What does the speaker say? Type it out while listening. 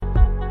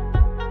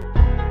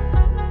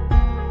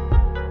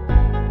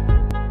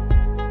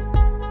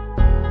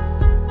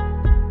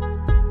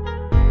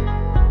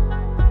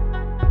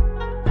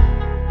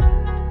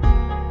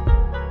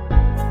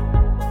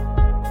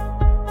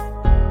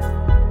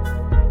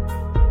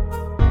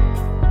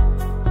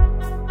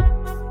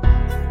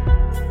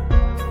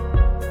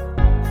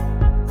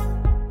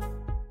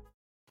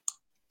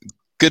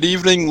Good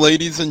evening,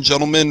 ladies and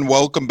gentlemen.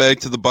 Welcome back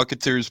to the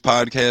Bucketeers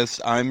podcast.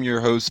 I'm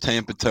your host,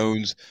 Tampa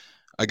Tones.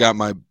 I got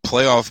my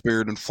playoff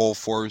beard in full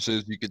force.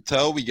 As you can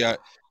tell, we got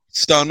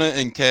Stunna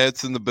and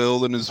Cats in the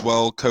building as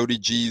well. Cody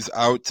G's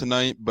out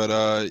tonight,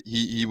 but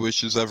he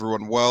wishes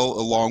everyone well,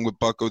 along with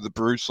Bucko the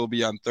Bruce. Will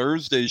be on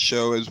Thursday's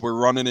show as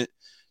we're running it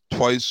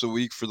twice a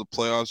week for the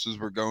playoffs as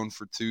we're going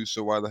for two,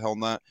 so why the hell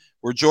not?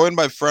 We're joined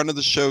by friend of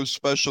the show,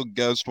 special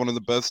guest, one of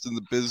the best in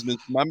the business,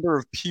 member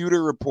of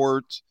Pewter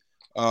Report.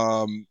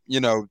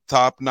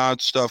 Top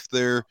notch stuff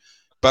there.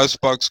 Best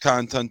Bucks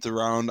content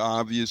around.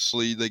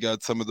 Obviously, they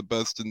got some of the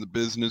best in the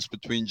business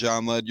between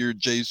John Ledyard,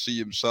 JC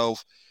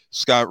himself,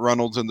 Scott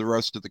Reynolds, and the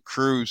rest of the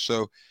crew.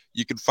 So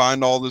you can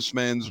find all this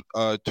man's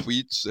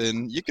tweets,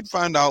 and you can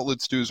find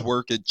outlets to his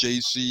work at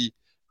JCL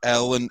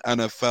and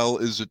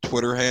NFL is a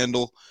Twitter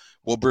handle.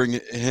 We'll bring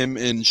him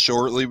in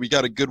shortly. We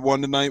got a good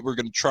one tonight. We're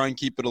going to try and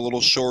keep it a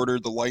little shorter.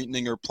 The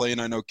Lightning are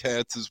playing. I know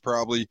Katz is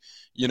probably,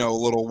 a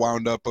little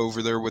wound up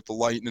over there with the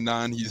Lightning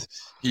on.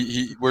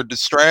 We're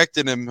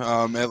distracting him.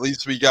 At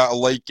least we got a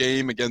late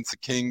game against the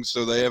Kings,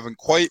 so they haven't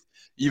quite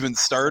even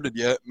started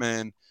yet,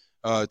 man.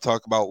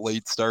 Talk about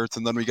late starts.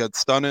 And then we got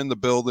Stun in the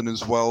building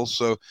as well.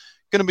 So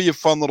going to be a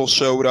fun little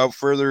show. Without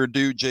further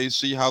ado,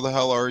 JC, how the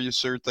hell are you,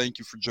 sir? Thank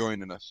you for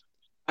joining us.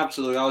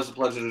 Absolutely. Always a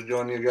pleasure to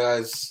join you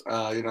guys,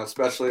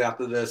 especially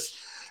after this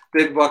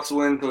big Bucks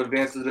win to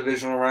advance the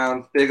divisional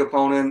round. Big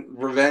opponent,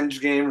 revenge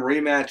game,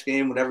 rematch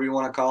game, whatever you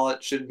want to call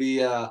it. Should be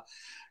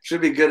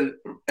good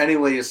any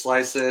way you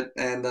slice it.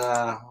 And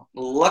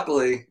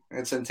luckily,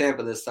 it's in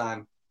Tampa this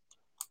time.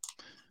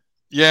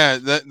 Yeah,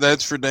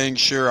 that's for dang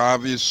sure.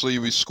 Obviously,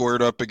 we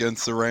squared up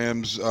against the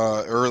Rams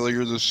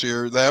earlier this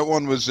year. That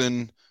one was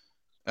in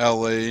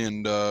LA,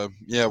 and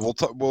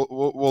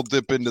we'll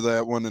dip into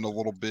that one in a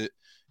little bit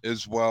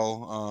as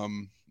well.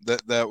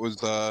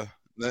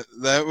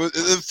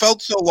 It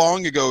felt so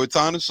long ago. It's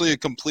honestly a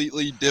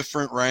completely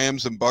different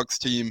Rams and Bucks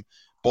team.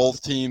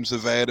 Both teams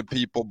have added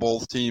people.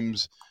 Both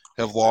teams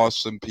have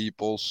lost some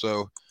people.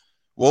 So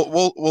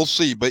we'll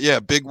see. But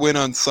yeah, big win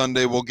on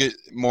Sunday. We'll get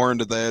more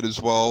into that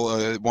as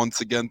well.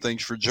 Once again,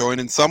 thanks for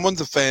joining. Someone's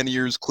a fan of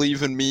yours,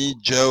 Cleve and Me,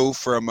 Joe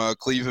from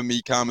Cleve and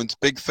Me Comments.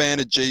 Big fan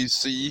of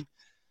JC.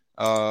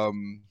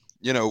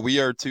 We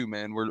are too,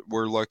 man.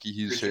 We're lucky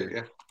he's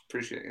here.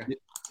 Appreciate you.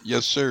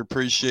 Yes, sir.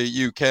 Appreciate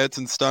you. Cats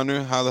and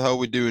Stunner, how the hell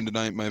we doing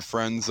tonight, my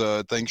friends?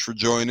 Thanks for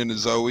joining,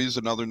 as always.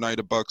 Another night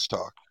of Bucks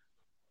Talk.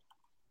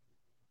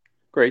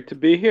 Great to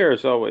be here,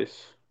 as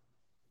always.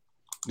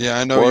 Yeah,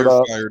 I know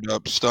you're fired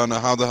up. Stunner,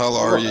 how the hell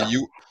are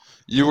you?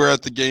 You were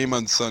at the game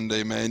on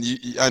Sunday, man.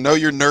 I know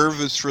you're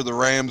nervous for the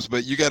Rams,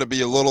 but you got to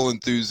be a little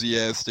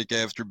enthusiastic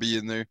after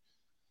being there.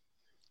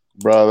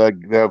 Bro,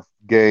 that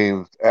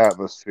game's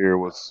atmosphere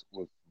was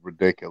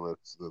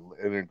ridiculous. The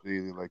energy,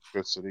 the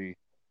electricity.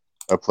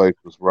 That place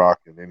was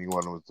rocking.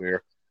 Anyone was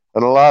there,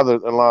 and a lot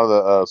of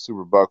the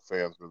Super Buck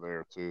fans were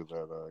there too.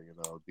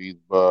 That these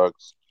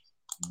Bucks,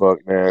 Buck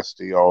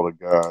Nasty, all the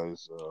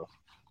guys,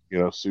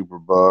 Super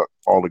Buck,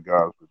 all the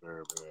guys were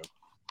there, man.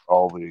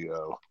 All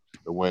the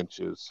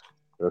winches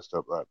dressed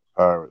up like the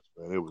Pirates,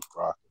 man. It was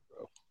rocking,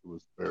 bro. It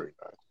was very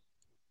nice.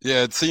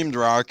 Yeah, it seemed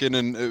rocking,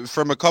 and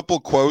from a couple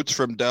quotes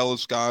from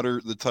Dallas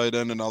Goedert, the tight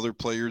end, and other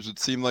players, it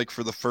seemed like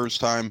for the first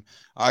time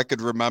I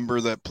could remember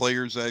that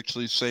players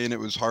actually saying it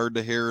was hard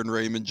to hear in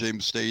Raymond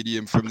James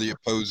Stadium from the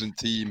opposing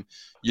team.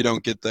 You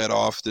don't get that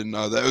often.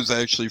 That was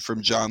actually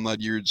from John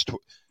Ledyard's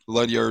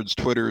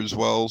Twitter as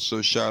well,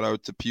 so shout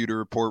out to Pewter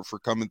Report for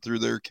coming through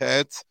there.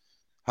 Cats,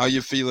 how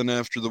you feeling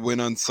after the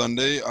win on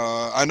Sunday?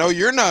 I know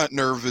you're not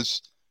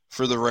nervous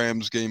for the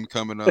Rams game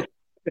coming up.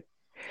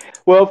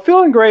 Well,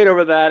 feeling great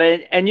over that.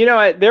 And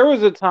there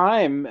was a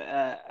time,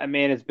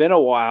 it's been a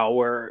while,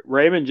 where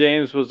Raymond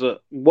James was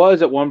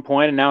at one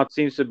point, and now it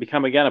seems to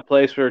become, again, a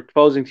place where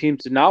opposing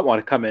teams did not want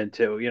to come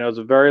into. It's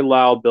a very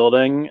loud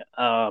building.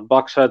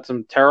 Bucks had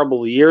some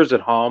terrible years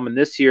at home, and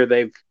this year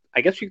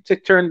I guess you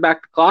could turn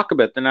back the clock a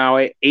bit. They're now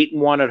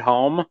 8-1 at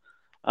home.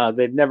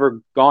 They've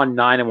never gone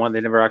 9-1.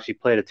 They never actually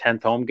played a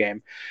 10th home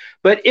game.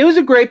 But it was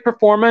a great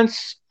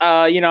performance.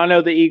 I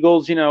know the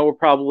Eagles, were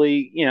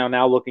probably,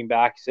 now looking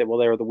back, you say, well,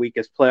 they were the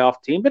weakest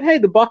playoff team. But, hey,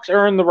 the Bucks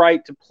earned the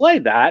right to play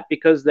that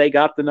because they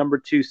got the number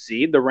 2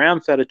 seed. The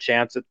Rams had a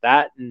chance at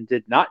that and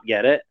did not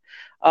get it.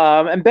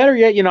 And better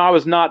yet, I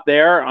was not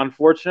there.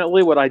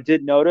 Unfortunately, what I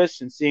did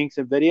notice in seeing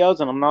some videos,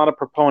 and I'm not a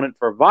proponent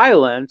for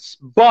violence,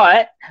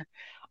 but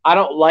I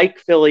don't like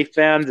Philly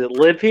fans that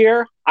live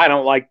here. I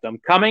don't like them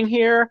coming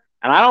here.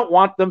 And I don't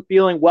want them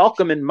feeling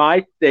welcome in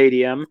my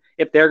stadium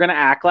if they're going to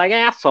act like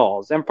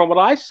assholes. And from what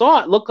I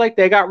saw, it looked like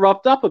they got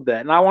roughed up a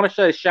bit. And I want to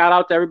say a shout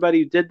out to everybody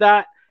who did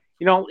that.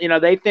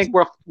 They think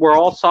we're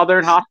all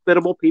Southern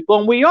hospitable people,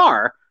 and we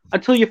are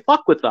until you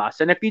fuck with us.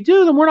 And if you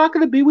do,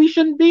 then we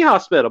shouldn't be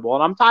hospitable.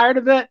 And I'm tired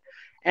of it.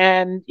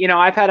 And,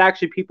 I've had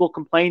actually people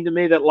complain to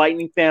me that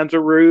Lightning fans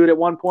are rude at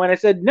one point. I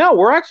said, no,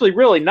 we're actually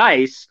really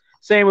nice.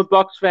 Same with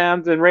Bucks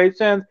fans and Rays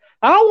fans.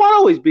 I don't want to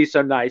always be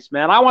so nice,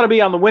 man. I want to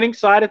be on the winning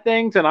side of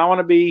things, and I want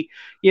to be,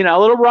 a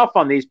little rough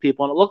on these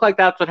people. And it looked like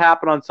that's what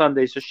happened on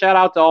Sunday. So shout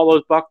out to all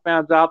those Buck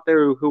fans out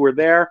there who were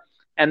there.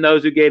 and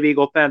those who gave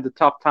Eagle fans a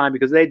tough time,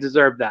 because they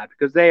deserve that,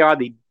 because they are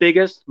the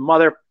biggest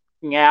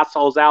motherfucking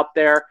assholes out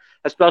there,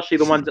 especially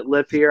the ones that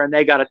live here, and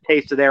they got a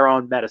taste of their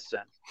own medicine,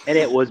 and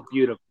it was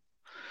beautiful.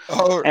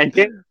 Oh, And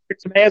it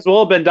may as well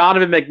have been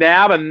Donovan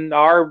McNabb, and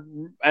our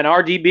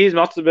DBs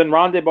must have been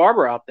Rondé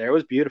Barber out there. It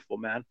was beautiful,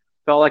 man.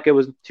 Felt like it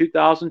was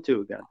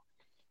 2002 again.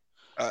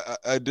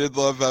 I did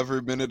love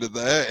every minute of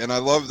that, and I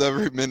loved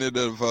every minute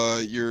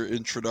of your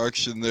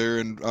introduction there.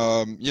 And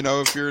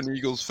if you're an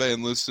Eagles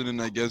fan listening,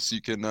 I guess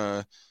you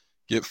can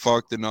get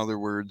fucked, in other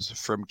words,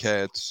 from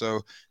cats.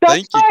 So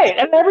That's right,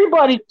 and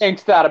everybody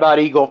thinks that about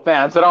Eagle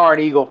fans that aren't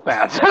Eagle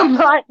fans. I'm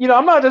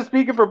not just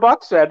speaking for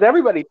Bucs fans.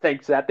 Everybody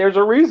thinks that. There's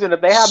a reason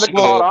if they haven't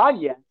caught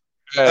on yet.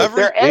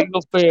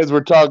 Eagles fans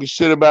were talking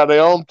shit about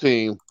their own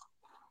team.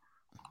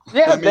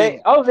 Yeah,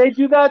 they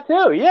do that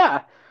too.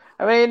 Yeah.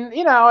 I mean,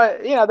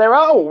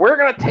 they're we're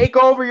gonna take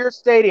over your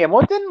stadium.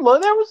 Well, there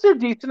was a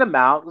decent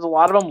amount. There's a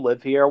lot of them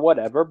live here, or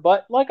whatever.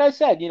 But like I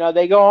said,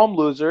 they go home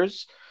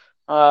losers,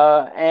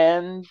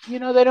 and they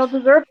don't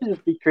deserve to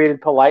just be treated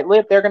politely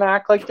if they're gonna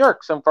act like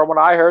jerks. And from what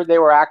I heard, they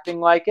were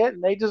acting like it,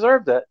 and they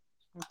deserved it.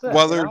 You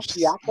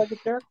act like a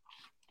jerk,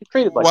 you're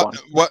treated like one.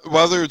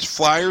 Whether it's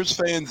Flyers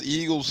fans,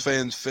 Eagles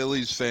fans,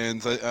 Phillies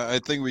fans, I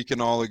think we can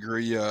all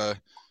agree.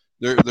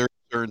 They're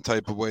certain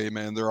type of way,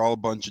 man. They're all a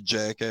bunch of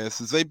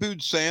jackasses. They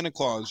booed Santa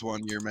Claus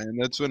one year, man.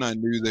 That's when I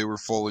knew they were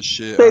full of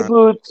shit. They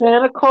booed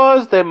Santa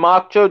Claus. They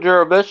mocked Joe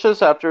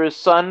Juravicius after his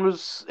son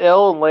was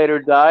ill and later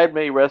died.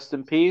 May he rest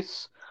in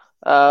peace.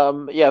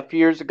 A few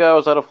years ago, I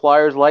was at a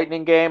Flyers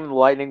Lightning game, and the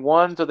Lightning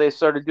won, so they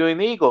started doing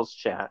the Eagles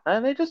chant.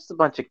 And they're just a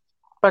bunch of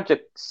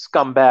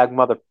scumbag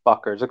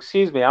motherfuckers.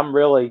 Excuse me, I'm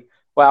really...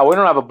 Wow, we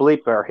don't have a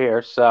bleeper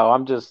here, so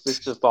it's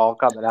just all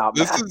coming out.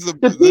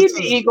 The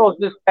Eagles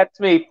just gets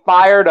me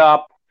fired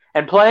up.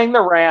 And playing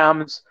the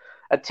Rams,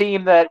 a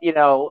team that,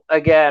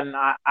 again,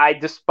 I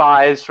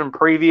despise from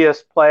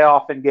previous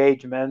playoff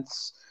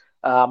engagements.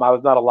 I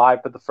was not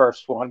alive for the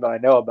first one, but I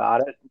know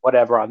about it.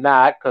 Whatever on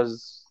that,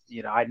 because,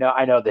 I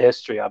know the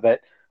history of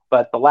it.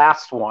 But the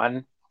last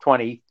one,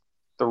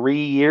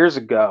 23 years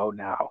ago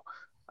now,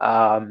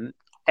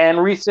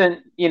 and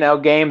recent,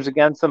 games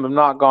against them have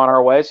not gone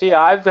our way. So, yeah,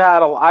 I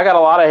got a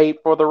lot of hate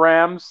for the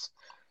Rams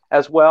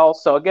as well.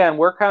 So, again,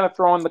 we're kind of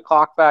throwing the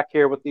clock back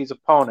here with these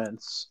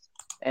opponents.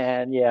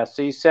 And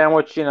so you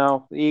sandwich,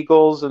 the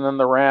Eagles and then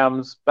the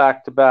Rams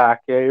back to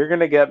back. Yeah, you're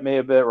gonna get me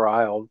a bit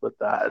riled with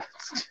that.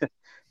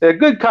 They're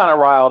good, kind of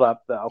riled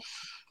up though.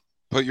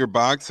 Put your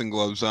boxing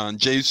gloves on,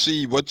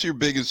 JC. What's your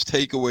biggest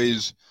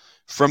takeaways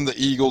from the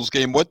Eagles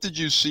game? What did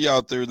you see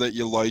out there that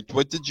you liked?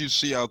 What did you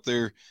see out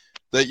there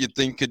that you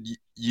think could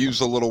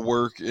use a little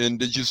work? And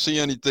did you see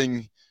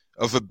anything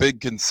of a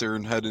big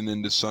concern heading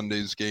into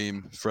Sunday's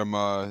game from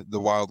the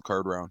wild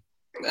card round?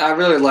 I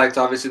really liked,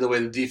 obviously, the way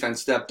the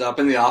defense stepped up,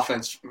 and the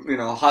offense,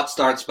 hot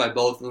starts by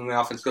both of them. The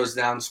offense goes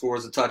down,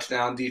 scores a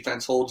touchdown,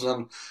 defense holds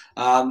them,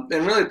 and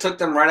really took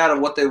them right out of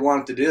what they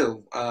wanted to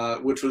do,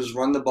 which was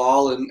run the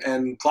ball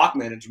and clock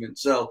management.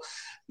 So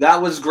that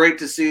was great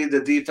to see. The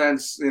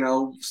defense,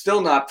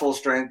 still not full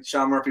strength.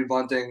 Sean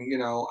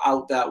Murphy-Bunting,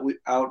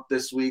 out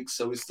this week.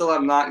 So we still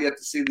have not yet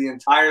to see the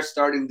entire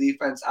starting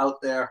defense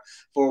out there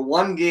for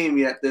one game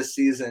yet this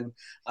season.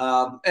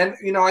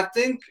 I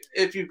think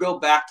if you go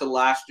back to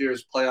last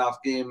year's playoff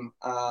game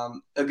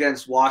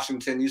against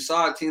Washington, you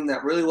saw a team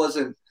that really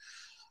wasn't,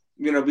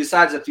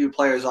 besides a few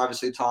players,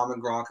 obviously Tom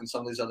and Gronk and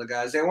some of these other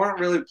guys, they weren't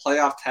really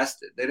playoff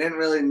tested. They didn't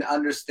really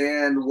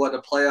understand what a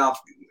playoff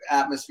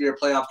atmosphere,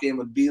 playoff game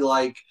would be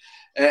like.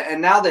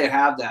 And now they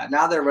have that.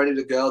 Now they're ready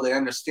to go. They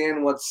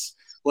understand what's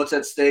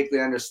at stake.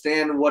 They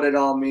understand what it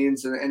all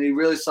means. And you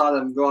really saw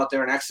them go out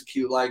there and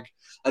execute like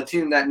a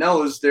team that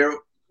knows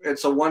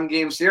it's a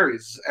one-game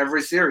series.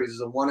 Every series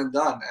is a one and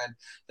done. And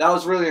that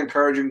was really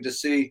encouraging to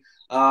see.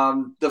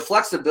 The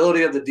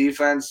flexibility of the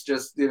defense,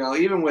 just,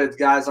 even with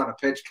guys on a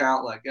pitch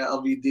count like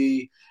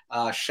LVD,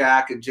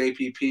 Shaq, and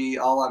JPP,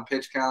 all on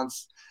pitch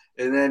counts.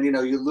 And then,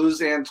 you lose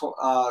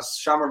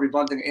Sean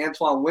Murphy-Bunting.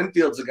 Antoine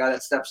Winfield's a guy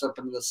that steps up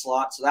into the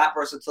slot. So that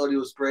versatility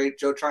was great.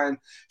 Joe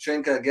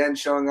Tryon-Shoyinka, again,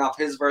 showing off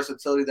his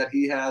versatility that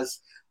he has.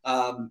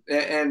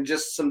 And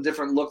just some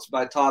different looks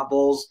by Todd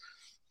Bowles.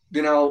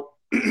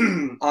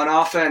 On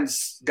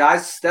offense,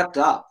 guys stepped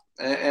up.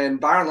 And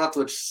Byron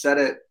Leftwich said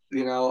it,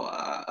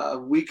 a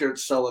week or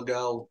so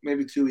ago,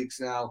 maybe 2 weeks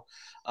now,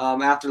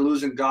 after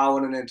losing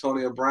Godwin and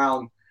Antonio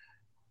Brown.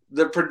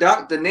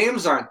 The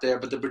names aren't there,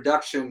 but the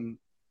production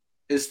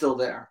is still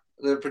there.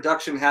 The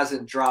production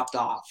hasn't dropped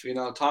off.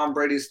 Tom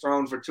Brady's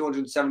thrown for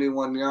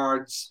 271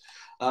 yards.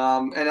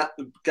 And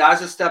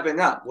guys are stepping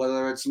up,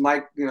 whether it's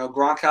Mike,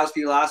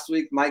 Gronkowski last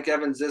week, Mike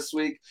Evans this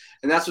week,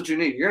 and that's what you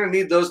need. You're going to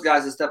need those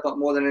guys to step up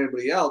more than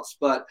anybody else,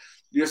 but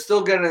you're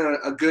still getting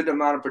a good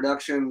amount of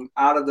production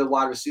out of the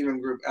wide receiving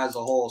group as a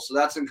whole. So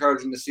that's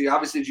encouraging to see.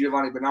 Obviously,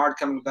 Giovanni Bernard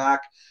coming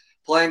back,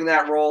 playing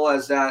that role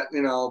as that,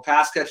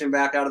 pass catching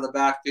back out of the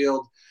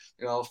backfield.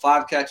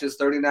 5 catches,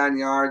 39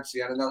 yards. He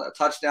had another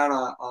touchdown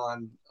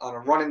on a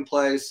running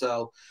play.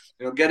 So,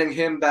 getting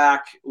him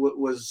back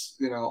was,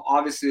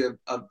 obviously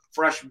a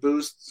fresh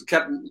boost.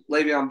 Kept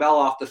Le'Veon Bell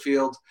off the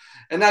field.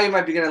 And now you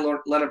might be getting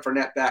Leonard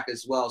Fournette back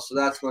as well. So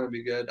that's going to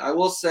be good. I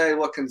will say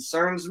what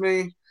concerns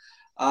me,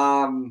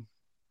 being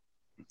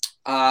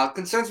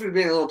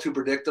a little too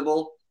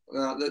predictable.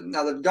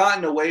 Now they've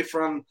gotten away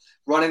from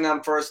running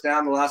on first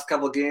down the last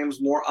couple of games,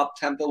 more up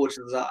tempo, which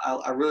is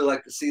I really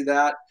like to see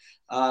that.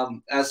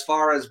 As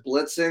far as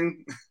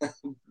blitzing,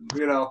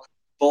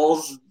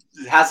 Bowles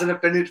hasn't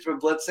finished for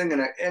blitzing,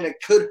 and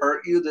it could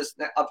hurt you this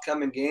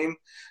upcoming game.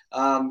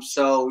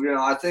 So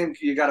I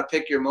think you got to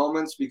pick your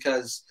moments,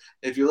 because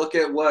if you look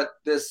at what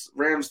this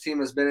Rams team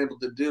has been able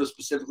to do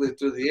specifically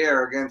through the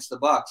air against the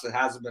Bucs, it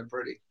hasn't been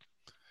pretty.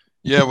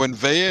 Yeah, when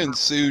Vea and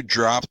Sue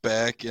dropped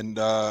back, and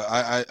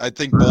I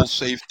think both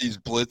safeties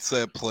blitz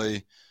that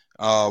play,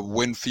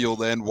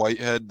 Winfield and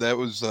Whitehead, that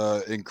was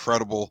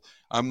incredible.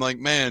 I'm like,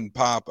 man,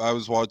 Pop, I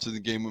was watching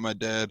the game with my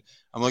dad.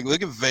 I'm like,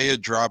 look at Vea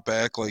drop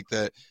back like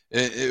that.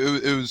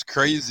 It was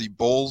crazy.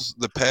 Bowles,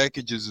 the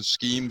packages of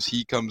schemes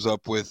he comes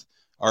up with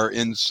are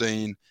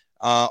insane.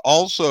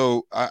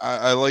 Also,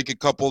 I like a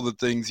couple of the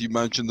things you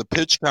mentioned. The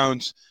pitch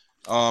counts.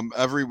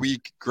 Every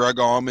week, Greg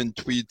Allman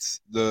tweets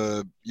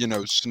the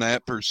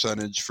snap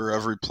percentage for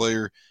every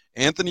player.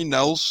 Anthony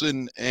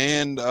Nelson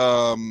and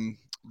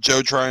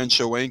Joe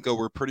Tryon-Shoyinka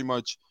were pretty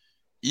much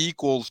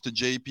equals to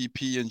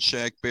JPP and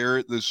Shaq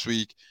Barrett this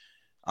week.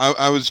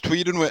 I was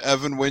tweeting with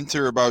Evan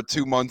Winter about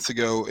 2 months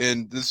ago,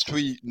 and this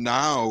tweet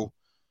now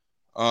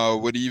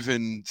would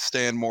even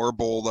stand more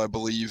bold, I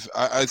believe.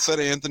 I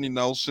said Anthony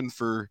Nelson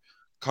for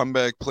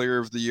comeback player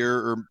of the year,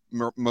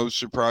 or most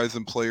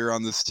surprising player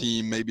on this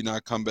team. Maybe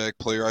not comeback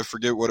player. I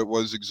forget what it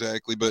was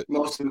exactly, but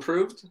most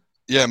improved.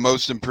 Yeah,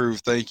 most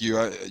improved. Thank you.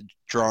 I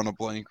drawing a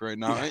blank right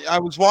now. I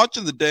was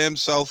watching the damn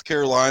South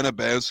Carolina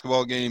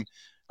basketball game.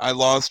 I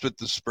lost with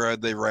the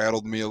spread. They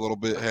rattled me a little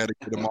bit. Had to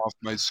get them off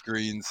my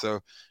screen. So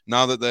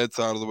now that that's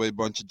out of the way,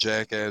 bunch of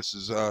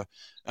jackasses.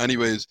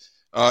 Anyways,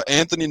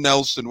 Anthony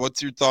Nelson,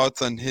 what's your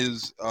thoughts on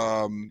his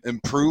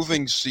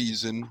improving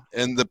season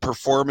and the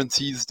performance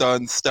he's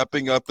done,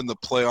 stepping up in the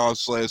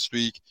playoffs last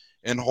week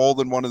and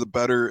holding one of the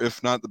better,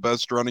 if not the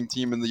best running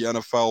team in the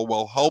NFL,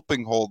 while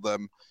helping hold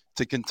them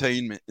to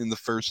containment in the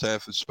first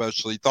half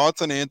especially?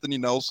 Thoughts on Anthony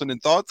Nelson,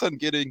 and thoughts on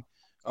getting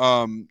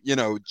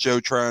Joe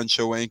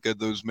Tryon-Shoyinka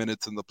those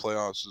minutes in the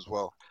playoffs as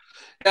well?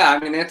 Yeah,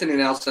 Anthony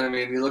Nelson,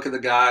 you look at the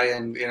guy,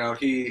 and,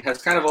 he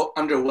has kind of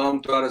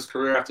underwhelmed throughout his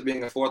career after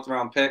being a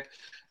fourth-round pick.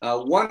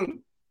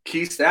 One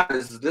key stat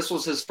is this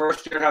was his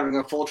first year having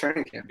a full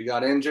training camp. He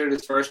got injured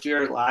his first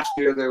year. Last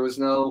year there was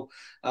no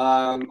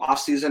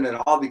off-season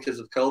at all because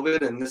of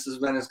COVID, and this has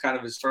been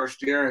his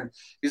first year, and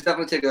he's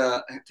definitely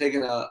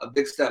taken a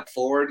big step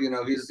forward.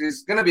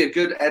 He's going to be a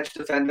good edge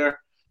defender,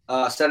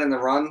 setting the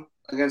run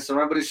against the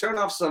run, but he's showing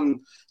off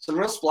some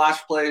real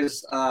splash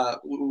plays.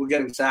 We're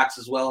getting sacks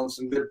as well, and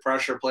some good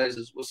pressure plays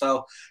as well.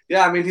 So,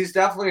 yeah, he's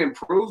definitely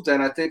improved,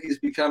 and I think he's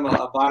become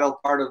a vital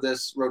part of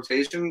this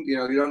rotation. You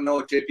don't know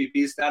what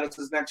JPP's status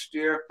is next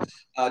year.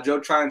 Joe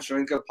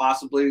Tryon-Shoyinka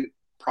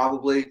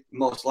probably,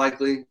 most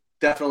likely,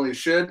 definitely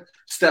should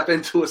step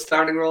into a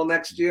starting role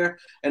next year,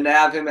 and to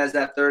have him as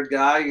that third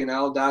guy,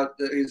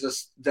 that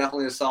he's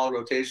definitely a solid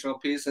rotational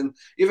piece. And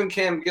even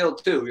Cam Gill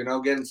too,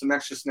 getting some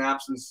extra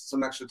snaps and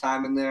some extra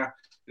time in there.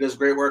 He does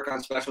great work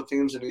on special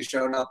teams, and he's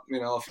shown up,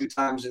 a few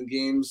times in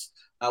games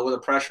with a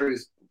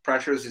pressures.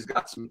 He's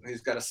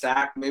got a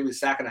sack, maybe a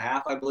sack and a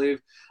half, I believe.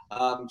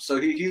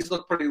 So he's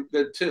looked pretty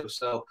good too.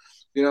 So,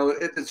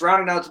 it's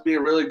rounding out to be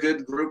a really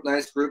good group,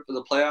 nice group for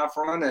the playoff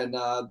run. And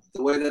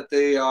the way that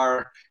they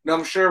are,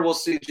 I'm sure we'll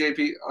see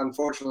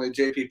unfortunately,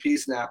 JPP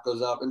snap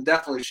goes up, and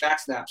definitely Shaq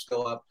snaps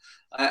go up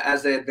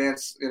as they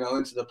advance,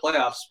 into the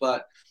playoffs.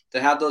 But to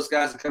have those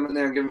guys come in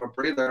there and give them a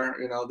breather,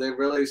 they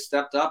really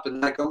stepped up.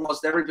 And like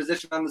almost every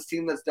position on this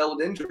team that's dealt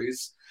with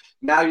injuries,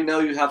 now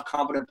you have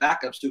competent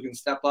backups who can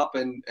step up,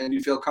 and you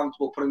feel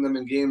comfortable putting them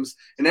in games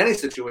in any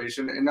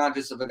situation, and not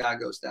just if a guy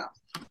goes down.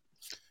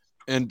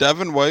 And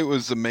Devin White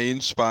was the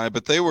main spy,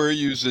 but they were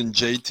using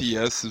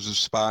JTS as a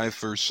spy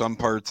for some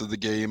parts of the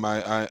game.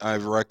 I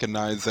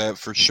recognize that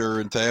for sure.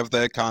 And to have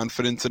that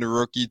confidence in a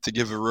rookie, to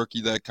give a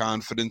rookie that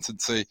confidence and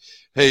say,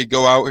 hey,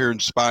 go out here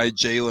and spy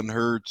Jalen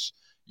Hurts,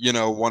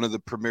 one of the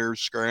premier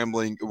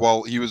scrambling.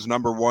 Well, he was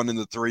number one in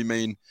the three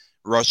main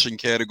rushing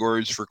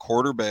categories for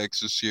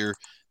quarterbacks this year.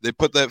 They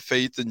put that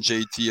faith in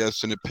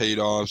JTS, and it paid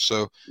off.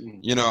 So,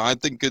 I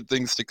think good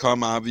things to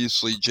come.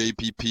 Obviously,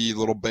 JPP, a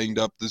little banged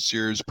up this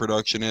year. His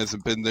production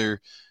hasn't been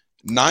there.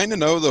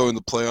 9-0, though, in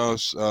the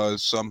playoffs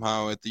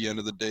somehow at the end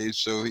of the day.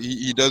 So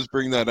he does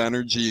bring that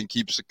energy and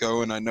keeps it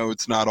going. I know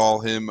it's not all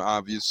him,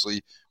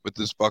 obviously, with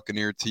this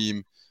Buccaneer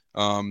team.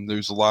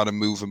 There's a lot of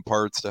moving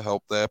parts to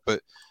help that.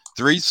 But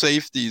 3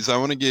 safeties, I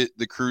want to get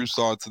the crew's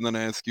thoughts and then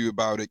ask you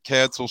about it.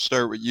 Katz, we'll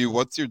start with you.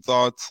 What's your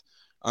thoughts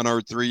on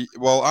our 3?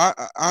 Well,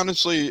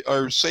 honestly,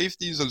 our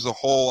safeties as a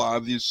whole,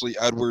 obviously,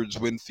 Edwards,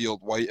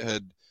 Winfield,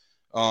 Whitehead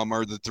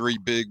are the 3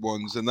 big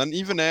ones. And then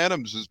even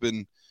Adams has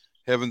been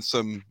having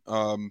some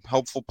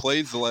helpful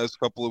plays the last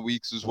couple of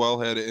weeks as well.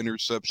 Had an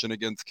interception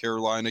against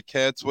Carolina.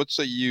 Cats, what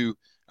say you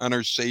on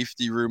our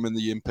safety room and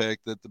the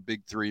impact that the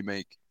big three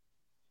make?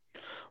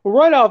 Well,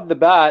 right off the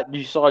bat,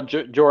 you saw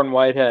Jordan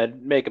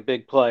Whitehead make a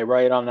big play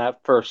right on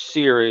that first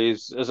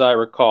series, as I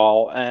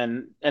recall,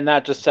 and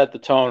that just set the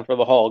tone for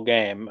the whole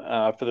game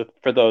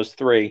for those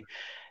three.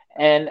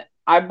 And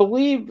I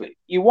believe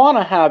you want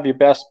to have your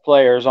best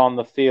players on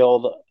the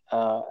field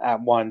at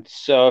once.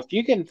 So if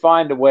you can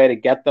find a way to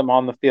get them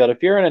on the field,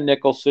 if you're in a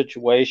nickel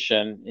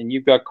situation and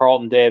you've got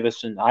Carlton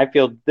Davis, and I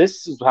feel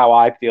this is how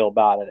I feel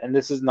about it, and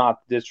this is not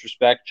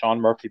disrespect Sean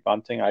Murphy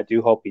Bunting. I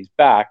do hope he's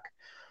back,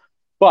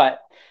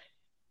 but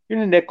in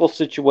a nickel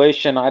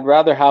situation, I'd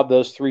rather have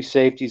those three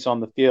safeties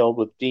on the field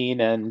with Dean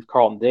and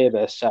Carlton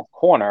Davis at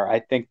corner. I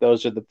think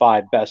those are the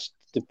five best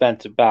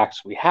defensive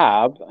backs we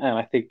have, and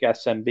I think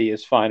SMB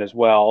is fine as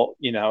well,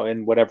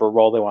 in whatever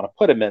role they want to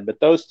put him in. But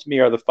those to me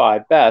are the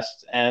five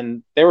best,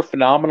 and they were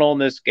phenomenal in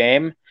this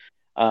game.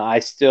 I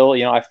still,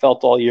 I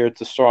felt all year it's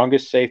the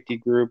strongest safety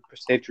room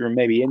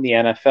maybe in the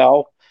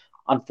NFL.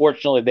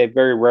 Unfortunately, they've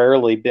very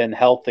rarely been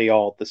healthy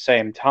all at the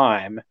same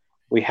time.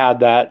 We had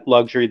that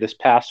luxury this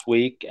past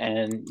week,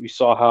 and we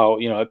saw how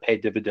it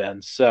paid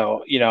dividends.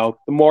 So the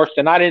more,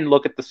 and I didn't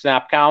look at the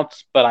snap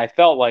counts, but I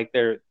felt like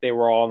they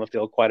were all on the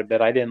field quite a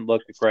bit. I didn't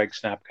look at Greg's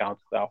snap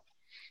counts though.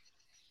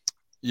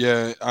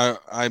 Yeah,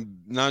 I'm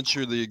not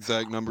sure the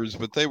exact numbers,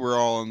 but they were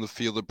all on the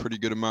field a pretty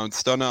good amount.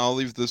 Stunna, I'll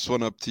leave this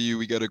one up to you.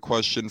 We got a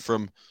question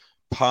from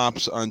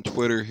Pops on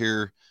Twitter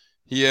here.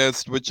 He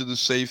asked, which of the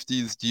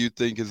safeties do you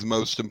think is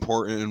most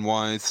important and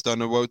why?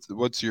 Stunna,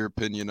 what's your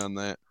opinion on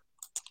that?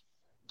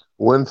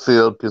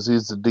 Winfield, because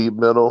he's the deep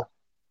middle,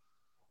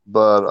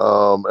 but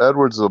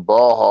Edwards is a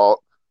ball hawk,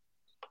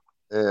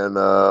 and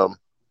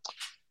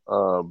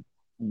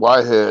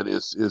Whitehead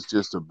is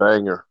just a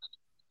banger,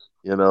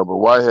 But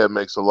Whitehead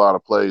makes a lot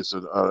of plays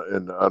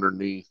in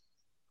underneath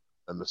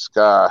in the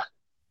sky,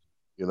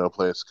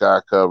 playing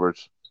sky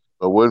coverage.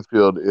 But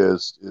Winfield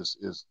is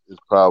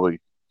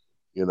probably,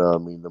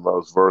 the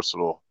most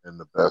versatile and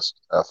the best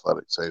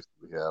athletic safety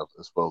we have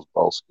as well as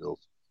ball skills.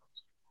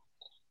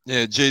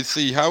 Yeah,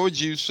 JC, how would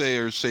you say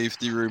our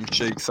safety room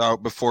shakes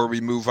out before we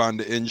move on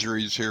to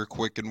injuries here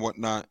quick and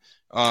whatnot?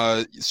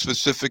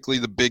 Specifically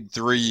the big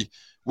three,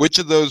 which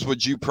of those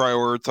would you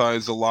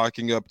prioritize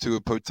locking up to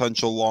a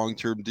potential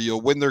long-term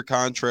deal when their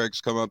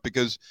contracts come up?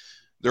 Because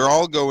they're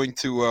all going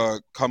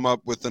to come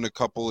up within a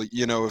couple of,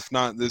 if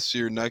not this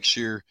year, next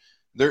year.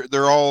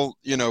 They're all,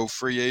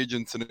 free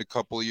agents in a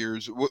couple of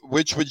years.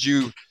 Which would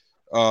you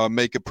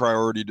make a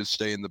priority to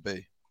stay in the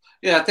Bay?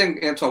 Yeah, I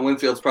think Antoine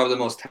Winfield's probably the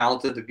most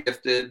talented,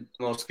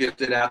 most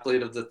gifted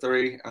athlete of the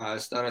three.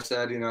 As Stunna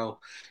said,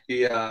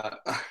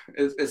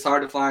 it's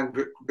hard to find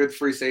good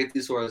free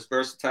safeties who are as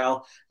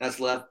versatile and as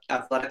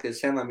athletic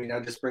as him. I mean, I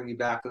just bring you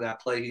back to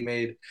that play he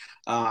made.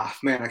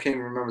 Man, I can't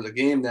even remember the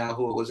game now,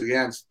 who it was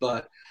against,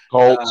 but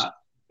Colts.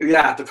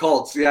 Yeah, the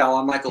Colts. Yeah,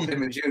 on Michael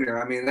Pittman Jr.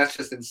 I mean, that's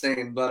just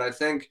insane. But I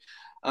think,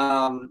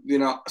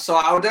 so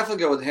I would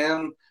definitely go with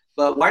him.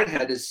 But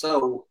Whitehead is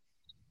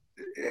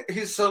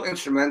he's so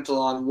instrumental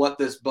on what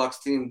this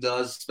Bucs team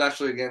does,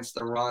 especially against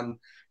the run,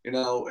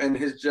 and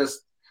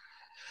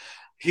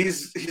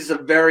he's a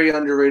very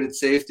underrated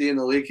safety in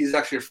the league. He's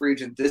actually a free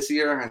agent this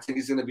year. I think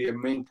he's going to be a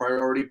main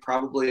priority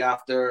probably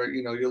after,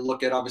 you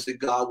look at obviously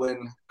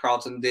Godwin,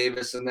 Carlton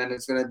Davis, and then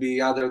it's going to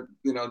be either,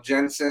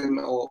 Jensen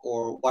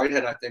or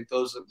Whitehead. I think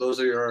those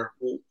are your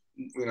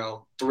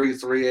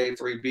 3A,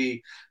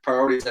 3B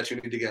priorities that you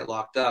need to get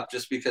locked up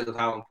just because of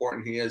how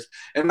important he is.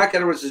 And Mike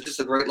Edwards is just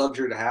a great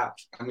luxury to have.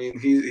 I mean,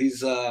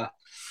 he's got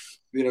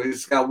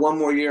one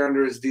more year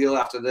under his deal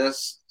after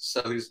this,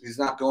 so he's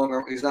not going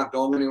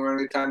anywhere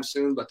anytime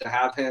soon. But to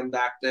have him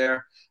back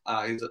there,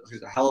 he's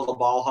a hell of a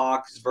ball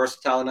hawk. He's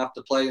versatile enough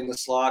to play in the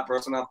slot,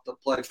 versatile enough to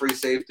play free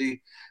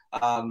safety.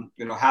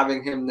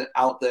 Having him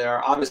out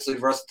there, obviously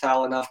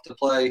versatile enough to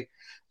play.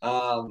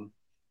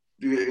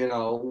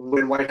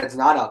 When Whitehead's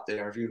not out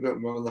there. If you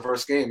remember the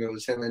first game, it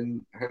was him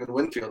and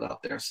Winfield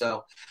out there.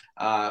 So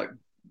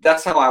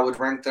that's how I would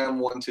rank them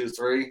 1, 2,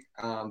 3.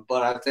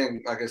 But I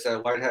think, like I said,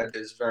 Whitehead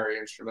is very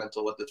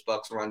instrumental what this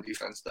Bucs run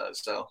defense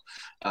does. So,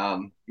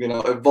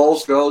 if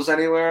Vols goes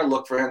anywhere,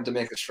 look for him to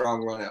make a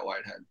strong run at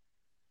Whitehead.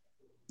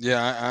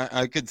 Yeah,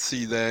 I could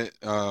see that.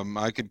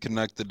 I could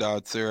connect the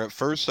dots there. At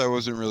first, I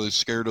wasn't really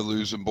scared of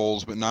losing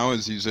Bowles, but now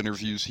as these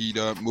interviews heat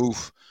up,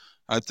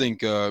 I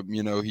think,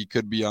 he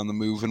could be on the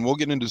move. And we'll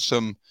get into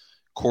some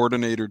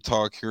coordinator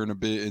talk here in a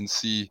bit and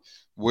see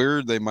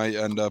where they might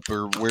end up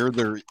or where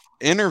they're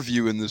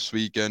interviewing this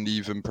weekend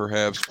even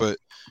perhaps. But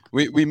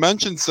we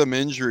mentioned some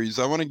injuries.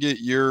 I want to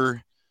get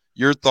your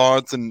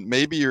thoughts and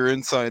maybe your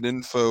inside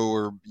info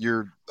or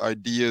your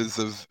ideas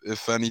of,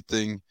 if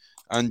anything,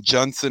 on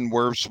Jensen,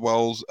 Wirfs,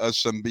 Wells,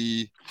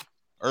 SMB.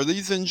 Are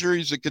these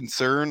injuries a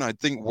concern? I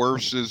think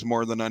Wirfs is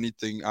more than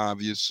anything,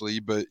 obviously.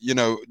 But,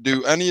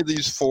 do any of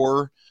these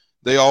four –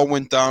 they all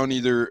went down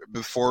either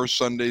before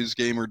Sunday's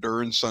game or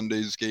during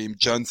Sunday's game.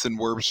 Jensen,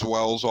 Wirfs,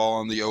 Wells all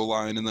on the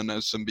O-line, and then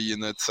SMB in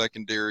that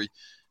secondary.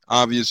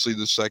 Obviously,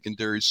 the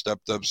secondary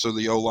stepped up, so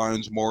the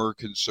O-line's more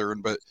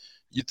concerned. But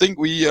you think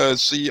we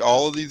see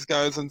all of these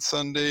guys on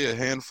Sunday, a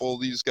handful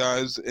of these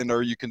guys, and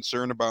are you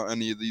concerned about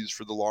any of these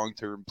for the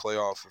long-term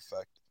playoff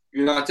effect?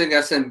 I think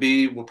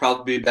SMB will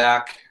probably be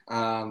back.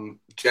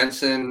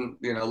 Jensen,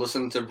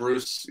 listened to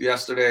Bruce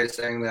yesterday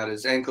saying that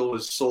his ankle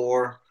was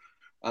sore,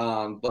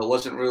 but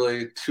wasn't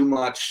really too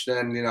much.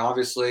 Then,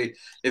 obviously,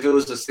 if it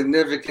was a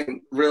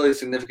really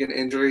significant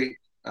injury,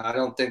 I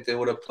don't think they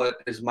would have put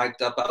his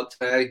mic'd up out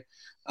today,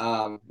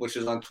 which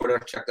is on Twitter.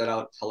 Check that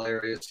out.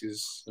 Hilarious.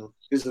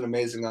 He's an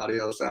amazing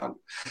audio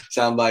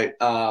soundbite.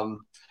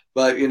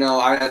 But,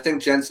 I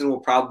think Jensen will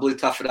probably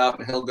tough it out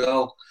and he'll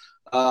go.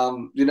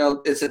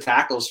 It's the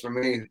tackles for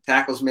me.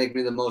 Tackles make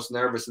me the most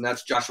nervous, and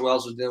that's Josh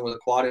Wells was dealing with a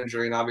quad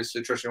injury, and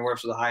obviously Tristan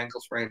Wirfs with a high ankle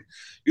sprain.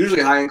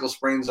 Usually high ankle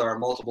sprains are a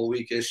multiple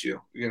week issue.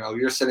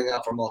 You're sitting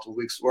out for multiple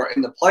weeks. We're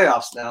in the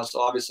playoffs now, so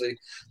obviously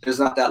there's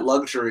not that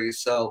luxury.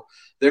 So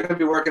they're going to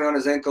be working on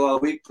his ankle all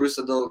week. Bruce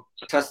said all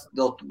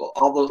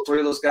those three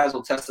of those guys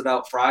will test it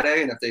out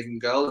Friday, and if they can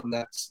go, then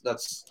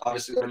that's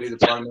obviously going to be the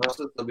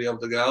prognosis. They'll be able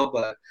to go,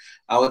 but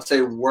I would say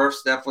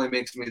Wirfs definitely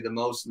makes me the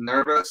most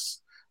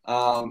nervous.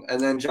 And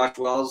then Josh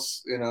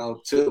Wells,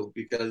 too,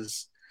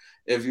 because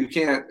if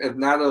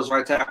none of those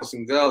right tackles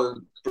can go,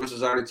 Bruce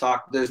has already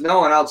talked. There's no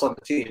one else on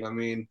the team. I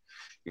mean,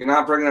 you're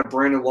not bringing up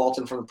Brandon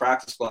Walton from the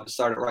practice squad to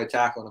start at right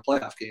tackle in a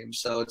playoff game.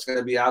 So it's going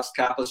to be Alex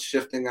Kappas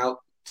shifting out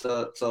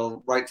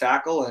to right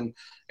tackle and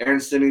Aaron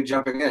Stinney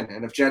jumping in.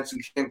 And if Jensen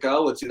can't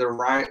go, it's either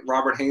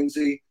Robert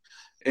Hainsey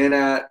in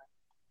at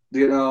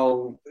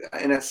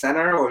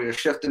center, or you're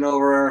shifting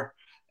over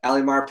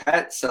Ali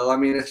Marpet. So, I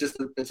mean,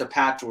 it's a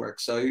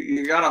patchwork. So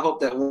you got to hope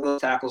that one of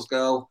those tackles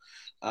go.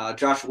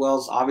 Josh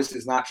Wells obviously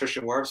is not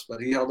Tristan Wirfs,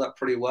 but he held up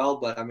pretty well.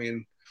 But, I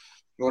mean,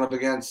 going up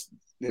against,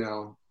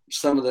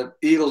 some of the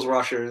Eagles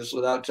rushers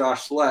without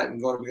Josh Sweat and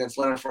going up against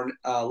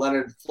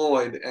Leonard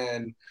Floyd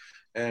and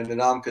Aaron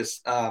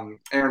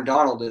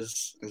Donald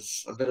is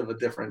a bit of a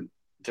different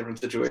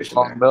situation.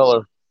 Von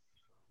Miller.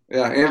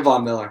 Yeah, and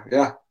Von Miller,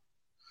 yeah.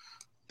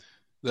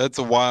 That's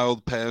a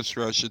wild pass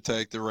rush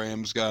attack the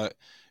Rams got.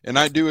 And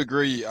I do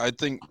agree. I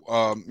think,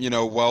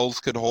 Wells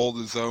could hold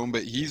his own,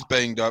 but he's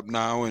banged up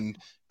now. And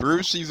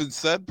Bruce even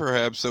said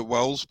perhaps that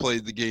Wells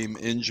played the game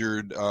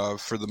injured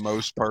for the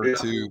most part,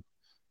 too.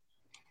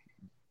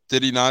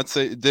 Did he not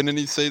say – didn't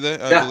he say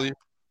that, I believe?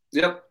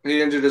 Yep.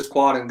 He injured his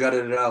quad and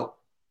gutted it out.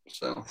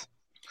 So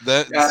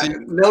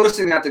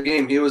noticing at the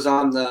game, he was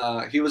on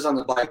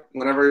the bike.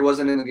 Whenever he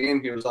wasn't in the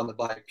game, he was on the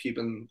bike,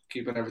 keeping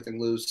everything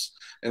loose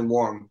and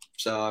warm.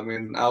 So, I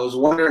mean, I was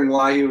wondering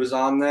why he was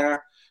on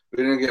there.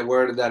 We didn't get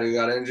word that he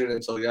got injured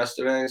until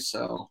yesterday,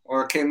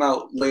 or it came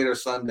out later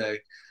Sunday,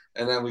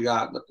 and then we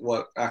got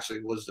what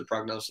actually was the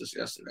prognosis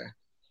yesterday.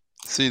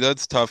 See,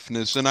 that's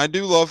toughness, and I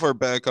do love our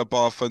backup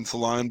offensive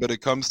line, but it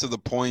comes to the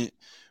point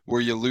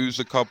where you lose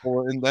a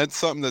couple, and that's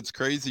something that's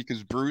crazy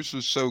because Bruce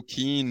was so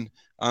keen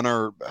on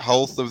our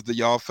health of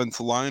the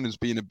offensive line as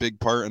being a big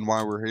part in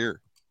why we're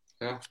here.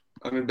 Yeah.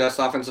 I mean, best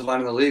offensive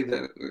line in the league.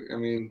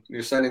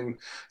 You're sending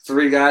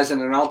three guys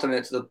and an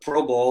alternate to the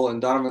Pro Bowl,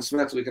 and Donovan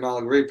Smith, we can all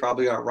agree,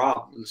 probably got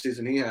robbed the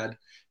season he had.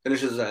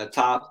 Finishes a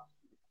top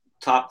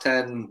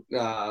 10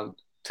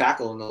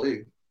 tackle in the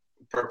league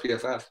per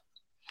PFF.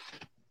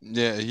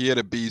 Yeah, he had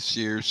a beast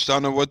year.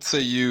 Stunna, what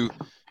say you?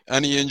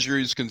 Any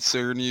injuries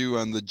concern you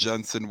on the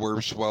Jensen,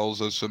 Wirfs,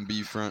 Wells,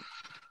 SMB front?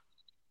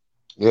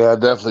 Yeah,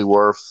 definitely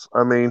Wirfs.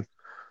 I mean,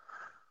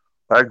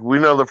 we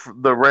know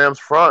the Rams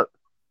front.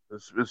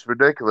 It's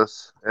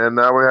ridiculous. And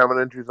now we're having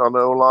injuries on the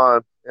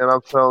O-line. And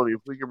I'm telling you,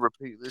 if we can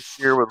repeat this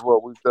year with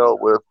what we dealt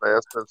with, man,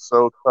 it's been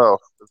so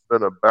tough. It's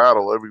been a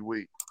battle every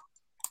week.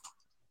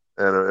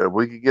 And if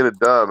we can get it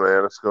done,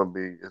 man, it's gonna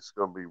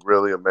be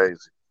really amazing.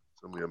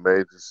 It's gonna be an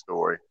amazing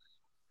story.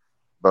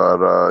 But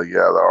the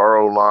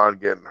RO line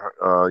getting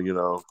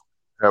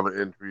having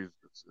injuries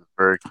is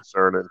very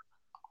concerning.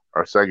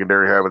 Our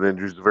secondary having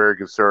injuries is very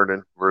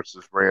concerning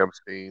versus Rams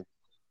team.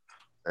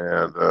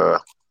 And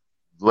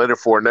Leonard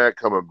Fournette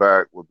coming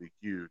back would be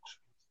huge.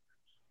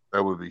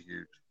 That would be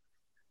huge.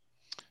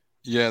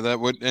 Yeah, that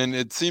would, and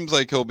it seems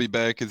like he'll be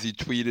back as he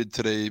tweeted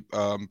today,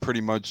 pretty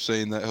much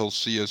saying that he'll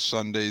see us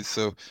Sunday.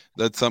 So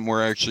that's something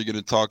we're actually going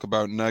to talk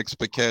about next.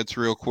 But Cats,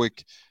 real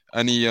quick,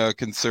 any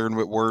concern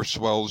with Wirfs,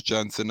 Wells,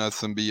 Jensen,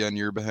 SMB on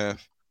your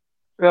behalf?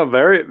 Yeah,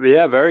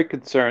 very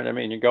concerned. I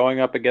mean, you're going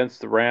up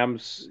against the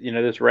Rams,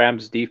 this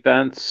Rams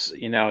defense,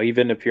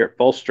 even if you're at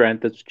full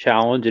strength, it's a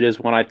challenge. It is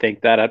one I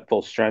think that at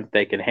full strength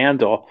they can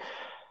handle.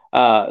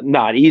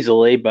 Not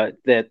easily, but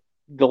that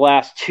the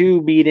last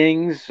two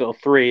meetings, so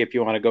three, if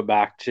you want to go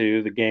back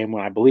to the game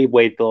when I believe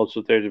Wade Phillips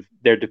was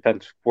their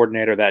defensive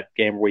coordinator, that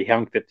game where he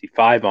hung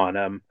 55 on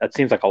him. That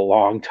seems like a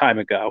long time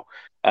ago.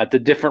 It's a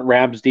different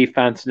Rams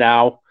defense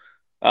now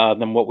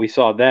than what we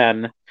saw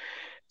then.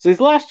 So these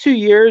last 2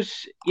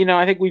 years,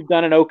 I think we've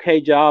done an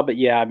okay job. But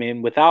yeah, I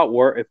mean, without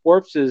if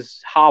Wirfs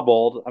is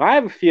hobbled, and I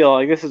have a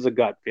feeling, this is a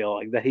gut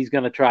feeling, that he's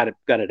going to try to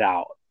gut it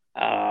out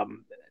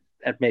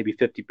at maybe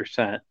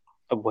 50%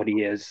 of what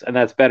he is. And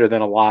that's better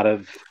than a lot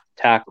of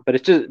tackle, but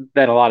it's just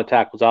been a lot of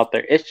tackles out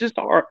there. It's just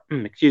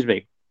excuse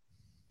me.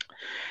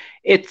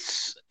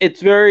 It's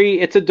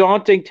a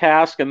daunting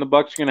task, and the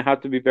Bucs are going to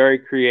have to be very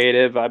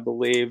creative, I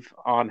believe,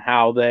 on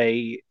how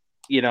they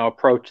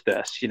approach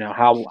this.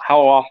 How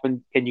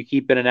often can you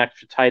keep in an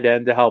extra tight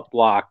end to help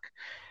block?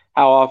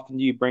 How often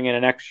do you bring in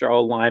an extra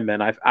O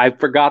lineman? I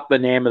forgot the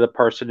name of the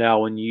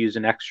personnel when you use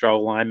an extra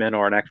O lineman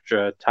or an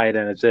extra tight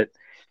end. Is it?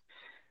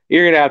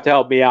 You're gonna have to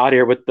help me out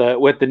here with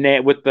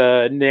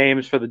the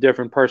names for the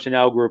different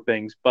personnel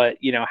groupings. But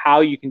how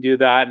you can do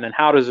that, and then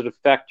how does it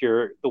affect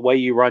the way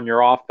you run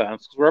your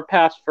offense? Because we're a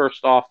pass first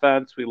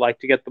offense. We like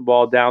to get the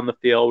ball down the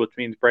field, which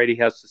means Brady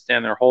has to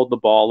stand there, hold the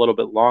ball a little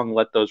bit long,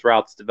 let those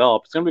routes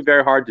develop. It's gonna be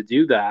very hard to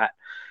do that.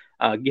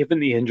 Given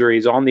the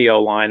injuries on the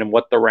O-line and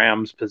what the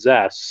Rams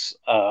possess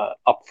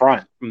up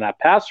front from that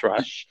pass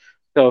rush.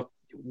 So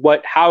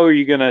how are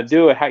you going to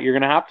do it? You're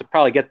going to have to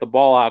probably get the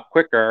ball out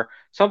quicker.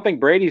 Something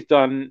Brady's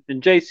done,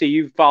 and JC,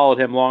 you've followed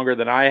him longer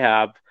than I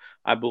have,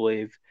 I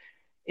believe,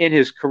 in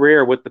his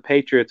career with the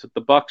Patriots. With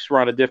the Bucs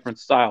run a different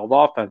style of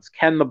offense.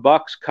 Can the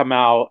Bucs come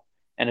out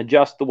and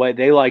adjust the way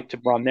they like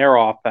to run their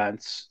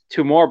offense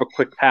to more of a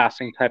quick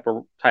passing type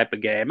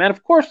of game? And,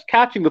 of course,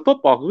 catching the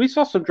football, because we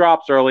saw some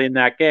drops early in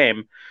that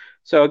game.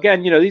 So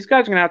again, these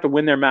guys are gonna have to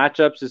win their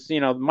matchups. It's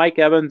Mike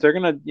Evans. They're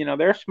gonna,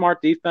 they're a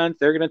smart defense.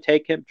 They're gonna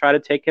try to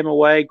take him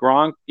away.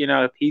 Gronk,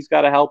 if he's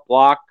got to help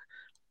block,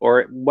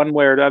 or one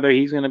way or another,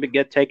 he's gonna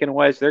get taken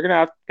away. So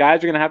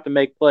guys are gonna have to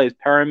make plays.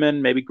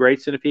 Perriman, maybe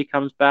Grayson if he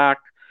comes back.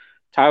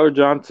 Tyler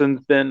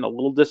Johnson's been a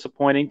little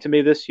disappointing to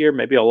me this year,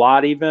 maybe a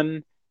lot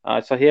even.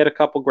 So he had a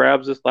couple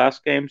grabs this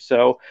last game.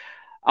 So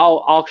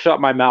I'll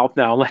shut my mouth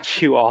now and let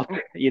you all,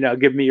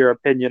 give me your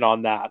opinion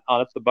on that,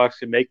 on if the Bucs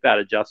can make that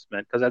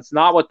adjustment, because that's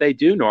not what they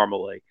do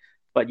normally.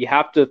 But you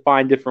have to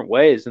find different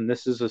ways, and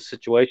this is a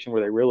situation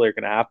where they really are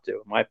going to have to,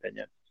 in my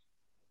opinion.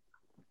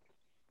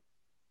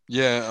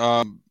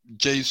 Yeah,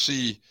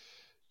 JC,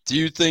 do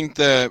you think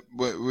that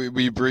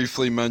we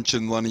briefly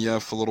mentioned Lenny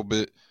F a little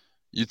bit?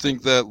 You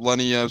think that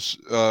Lenny F's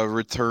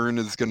return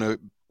is going to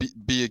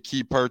be a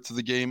key part to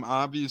the game?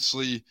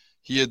 Obviously,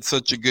 he had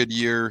such a good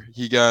year.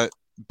 He got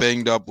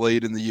banged up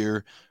late in the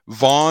year.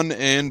 Vaughn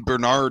and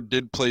Bernard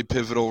did play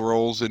pivotal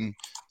roles in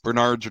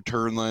Bernard's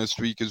return last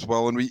week as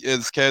well. And we,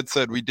 as Kat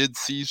said, we did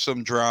see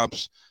some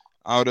drops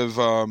out of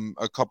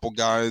a couple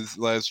guys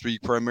last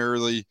week.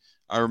 Primarily,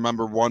 I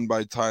remember one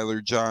by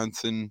Tyler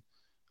Johnson.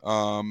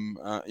 I'm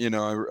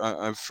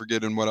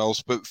forgetting what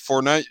else, but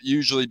Fournette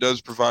usually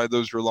does provide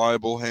those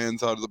reliable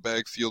hands out of the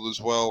backfield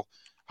as well.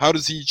 How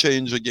does he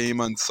change a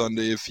game on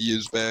Sunday if he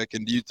is back?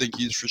 And do you think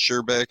he's for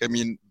sure back? I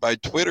mean, by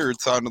Twitter,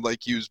 it sounded like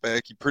he was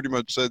back. He pretty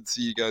much said,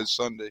 see you guys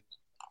Sunday.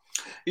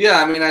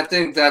 Yeah, I mean, I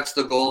think that's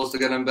the goal, is to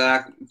get him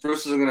back.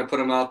 Bruce isn't going to put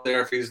him out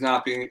there if he's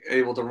not being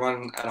able to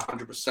run at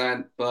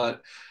 100%.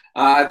 But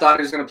I thought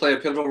he was going to play a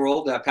pivotal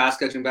role. That pass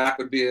catching back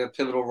would be a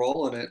pivotal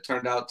role, and it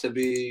turned out to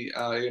be,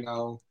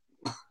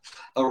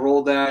 a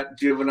role that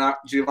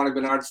Giovanni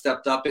Bernard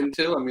stepped up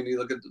into. I mean, you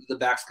look at the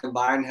backs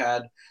combined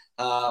had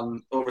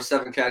over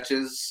 7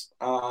 catches,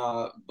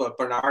 but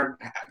Bernard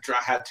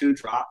had 2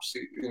 drops,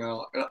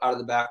 out of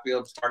the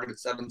backfield, targeted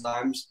 7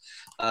 times,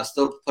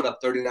 still put up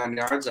 39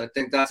 yards. I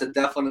think that's a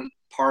definite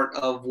part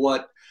of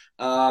what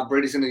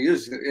Brady's going to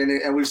use.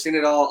 And we've seen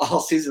it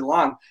all season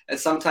long. And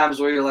sometimes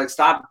where you're like,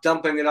 stop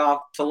dumping it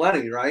off to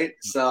Lenny, right?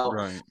 So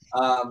right.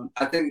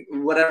 I think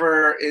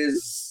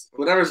whoever's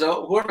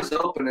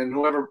open and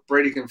whoever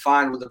Brady can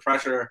find with the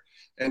pressure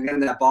and getting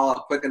that ball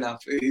out quick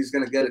enough, he's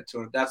going to get it to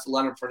him. If that's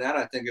Leonard Fournette,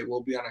 I think it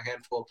will be on a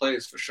handful of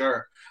plays for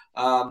sure.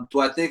 Do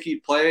I think he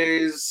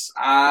plays?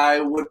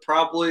 I would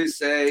probably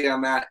say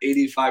I'm at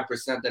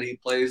 85% that he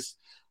plays.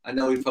 I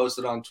know he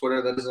posted on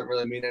Twitter. That doesn't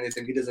really mean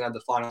anything. He doesn't have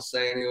the final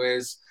say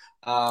anyways.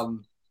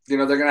 They're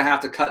going to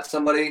have to cut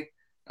somebody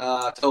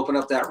to open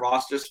up that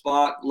roster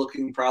spot,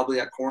 looking probably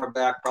at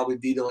cornerback. Probably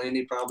D.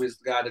 Delaney probably is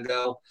the guy to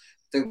go.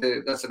 I think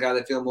that's the guy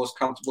they feel most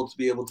comfortable to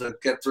be able to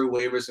get through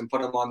waivers and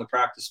put him on the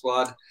practice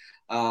squad,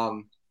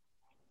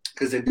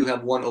 because they do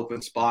have one open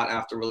spot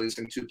after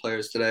releasing 2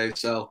 players today.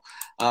 So,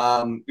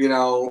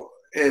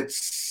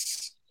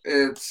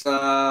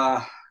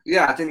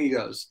 yeah, I think he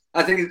goes.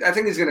 I think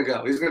he's going to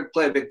go. He's going to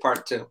play a big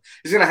part too.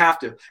 He's going to have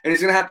to, and he's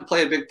going to have to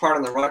play a big part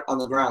on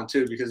the ground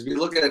too. Because if you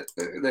look at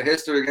the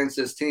history against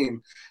this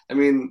team, I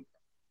mean,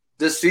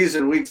 this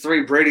season, week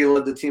 3, Brady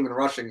led the team in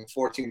rushing at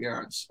 14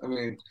 yards. I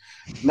mean,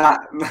 not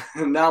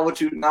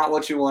what you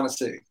want to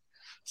see.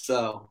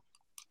 So,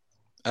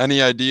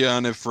 any idea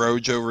on if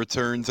Rojo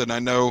returns? And I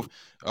know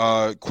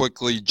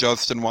quickly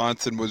Justin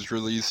Watson was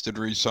released and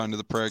re-signed to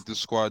the practice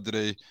squad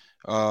today.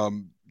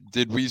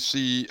 Did we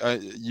see?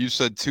 You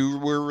said 2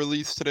 were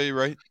released today,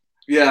 right?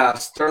 Yeah,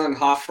 Sterling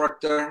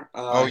Hofrechter.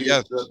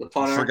 Yes, the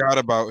punter. Forgot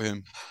about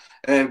him.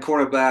 And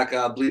cornerback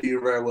Bleedy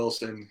Ray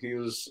Wilson, he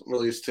was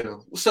released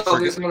too. So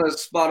there's another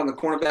spot on the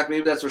cornerback.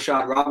 Maybe that's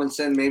Rashad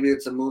Robinson. Maybe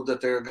it's a move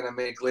that they're going to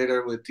make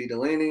later with D.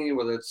 Delaney,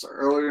 whether it's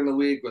earlier in the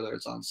week, whether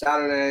it's on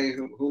Saturday.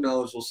 Who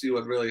knows? We'll see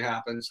what really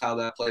happens, how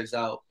that plays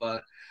out.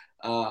 But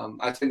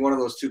I think one of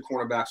those 2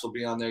 cornerbacks will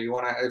be on there.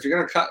 If you're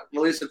going to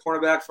release a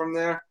cornerback from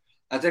there,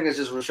 I think it's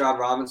just Rashad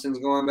Robinson's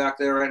going back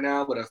there right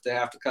now. But if they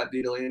have to cut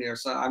Delaney or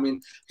something, I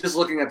mean, just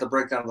looking at the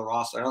breakdown of the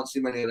roster, I don't see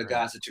many of the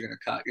guys that you're going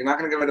to cut. You're not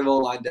going to get rid of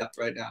O-line depth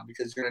right now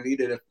because you're going to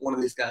need it if one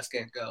of these guys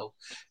can't go.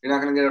 You're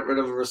not going to get rid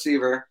of a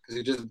receiver because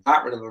you just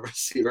got rid of a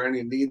receiver and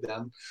you need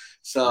them.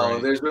 So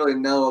there's really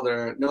no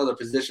other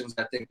positions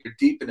I think you're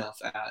deep enough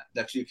at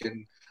that you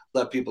can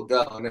let people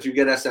go. And if you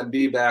get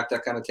SMB back,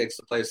 that kind of takes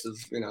the place of,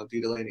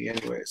 D Delaney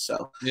anyway.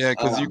 So yeah,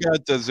 because you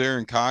got Desir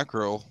and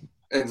Cockrell.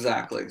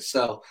 Exactly.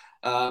 So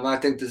I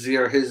think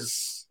Desir,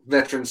 his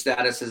veteran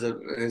status,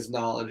 his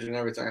knowledge and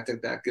everything, I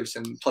think that gives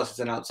him, plus it's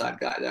an outside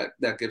guy,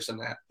 that gives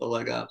him the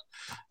leg up.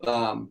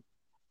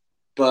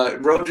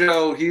 But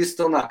Rojo, he's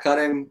still not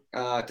cutting.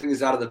 I think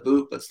he's out of the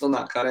boot, but still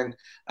not cutting.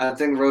 I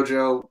think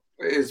Rojo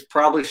is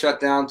probably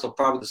shut down till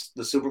probably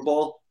the Super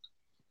Bowl.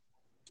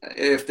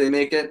 If they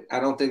make it, I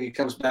don't think he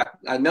comes back.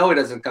 I know he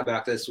doesn't come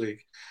back this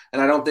week,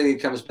 and I don't think he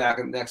comes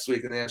back next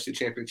week in the NFC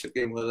Championship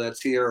game, whether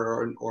that's here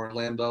or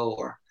Lambeau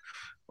or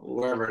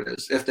wherever it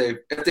is. If they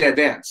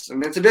advance, I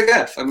mean, it's a big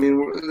if. I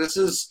mean, this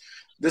is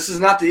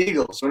not the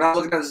Eagles. We're not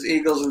looking at the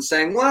Eagles and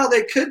saying, well,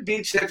 they could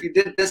beat you if you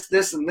did this,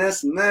 this, and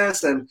this, and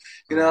this, and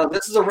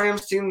this is a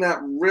Rams team that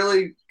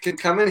really can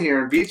come in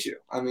here and beat you.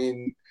 I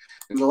mean,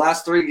 in the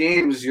last 3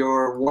 games,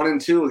 you're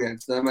 1-2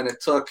 against them, and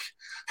it took.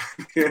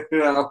 You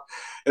want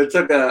to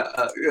talk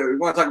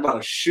about a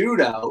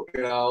shootout,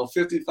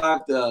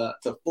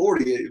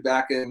 55-40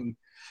 back in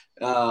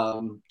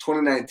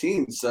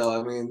 2019. So,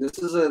 I mean, this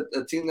is a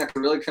team that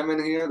can really come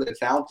in here. They're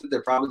talented.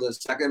 They're probably the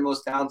second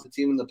most talented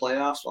team in the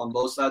playoffs on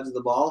both sides of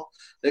the ball.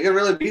 They can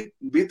really beat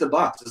the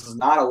Bucs. This is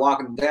not a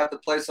walk. They have to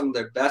play some of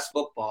their best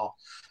football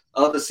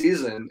of the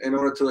season in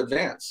order to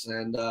advance.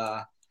 And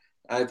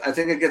I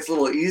think it gets a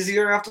little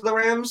easier after the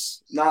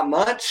Rams. Not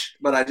much,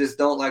 but I just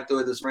don't like the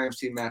way this Rams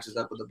team matches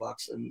up with the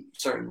Bucs in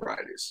certain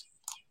varieties.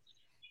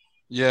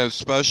 Yeah,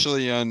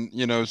 especially on,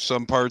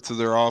 some parts of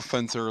their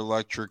offense are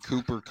electric.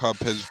 Cooper Kupp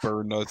has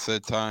burned us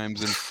at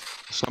times, and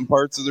some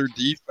parts of their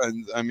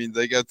defense, I mean,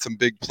 they got some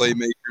big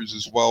playmakers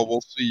as well. We'll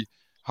see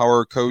how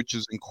our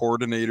coaches and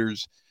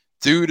coordinators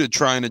do to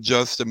try and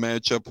adjust to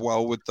match up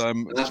well with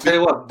them. And I'll tell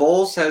you what,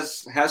 Bowles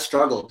has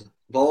struggled.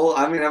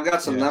 I mean, I've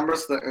got some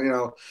numbers that,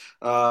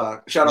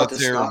 shout out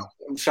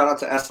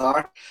to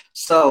SR.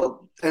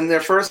 So in their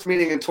first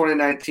meeting in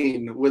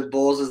 2019 with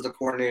Bowles as the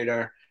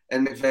coordinator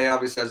and McVay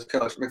obviously as a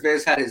coach,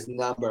 McVay's had his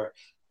number,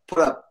 put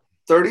up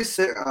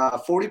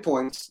 40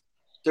 points,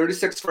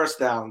 36 first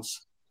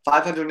downs,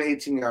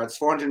 518 yards,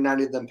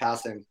 490 of them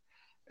passing,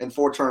 and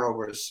 4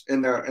 turnovers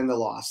in the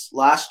loss.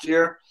 Last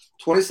year,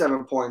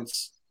 27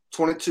 points,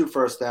 22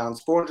 first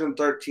downs,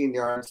 413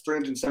 yards,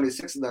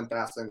 376 of them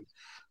passing,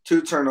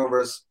 2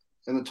 turnovers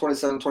in the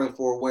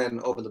 27-24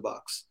 win over the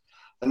Bucs.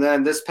 And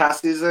then this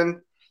past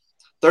season,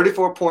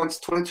 34 points,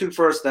 22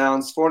 first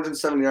downs,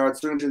 407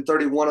 yards,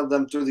 331 of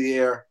them through the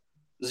air,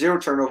 0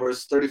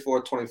 turnovers,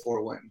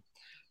 34-24 win.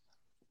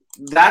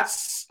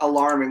 That's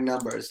alarming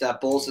numbers that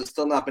Bowles has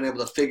still not been able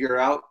to figure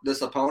out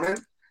this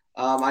opponent.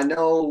 I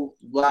know,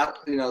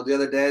 the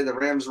other day the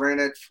Rams ran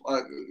it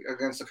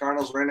against the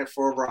Cardinals, ran it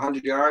for over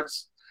 100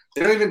 yards.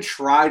 They don't even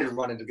try to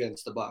run it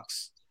against the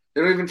Bucs. They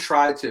don't even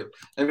try to.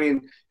 I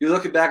mean, you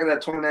look back at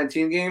that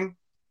 2019 game,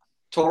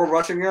 total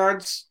rushing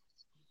yards,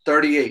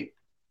 38.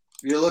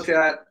 You look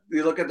at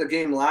the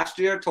game last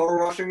year, total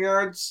rushing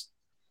yards,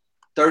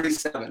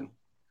 37.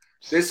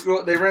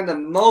 They ran the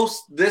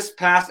most this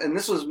past, and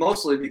this was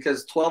mostly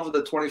because 12 of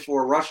the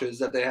 24 rushes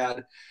that they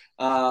had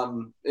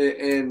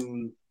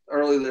in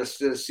early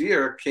this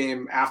year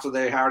came after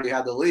they already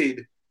had the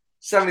lead,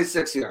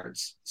 76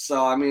 yards.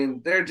 So, I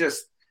mean, they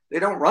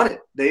don't run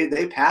it.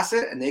 They pass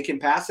it, and they can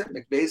pass it.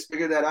 McVay's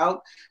figured that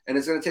out, and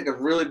it's going to take a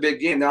really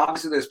big game. Now,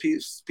 obviously, there's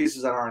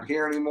pieces that aren't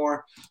here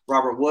anymore.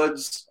 Robert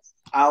Woods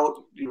out.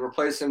 You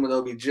replace him with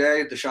OBJ.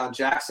 Deshaun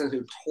Jackson,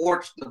 who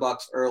torched the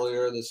Bucs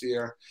earlier this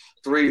year,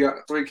 3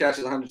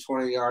 catches,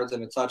 120 yards,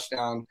 and a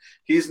touchdown.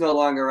 He's no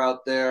longer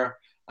out there.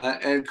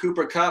 And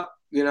Cooper Kupp,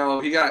 he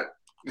got,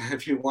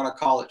 if you want to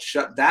call it,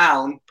 shut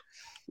down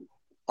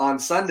on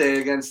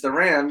Sunday against the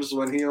Rams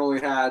when he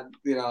only had,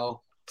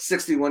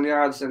 61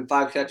 yards and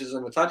 5 catches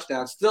and a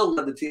touchdown, still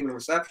led the team in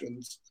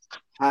receptions,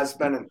 has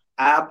been an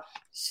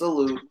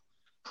absolute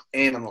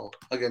animal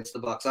against the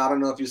Bucs. I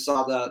don't know if you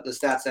saw the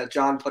stats that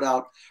John put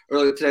out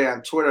earlier today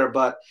on Twitter,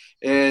 but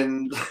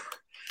in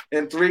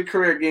 3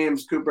 career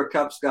games, Cooper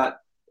Kupp's got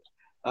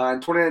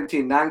in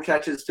 2019 9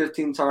 catches,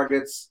 15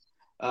 targets,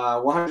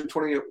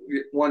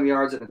 121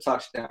 yards and a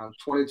touchdown.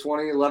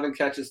 2020, 11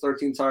 catches,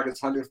 13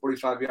 targets,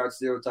 145 yards,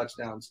 0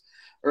 touchdowns.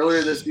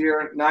 Earlier this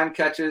year, 9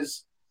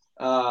 catches,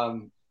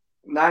 12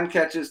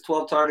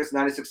 targets,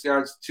 96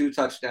 yards, 2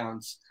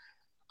 touchdowns.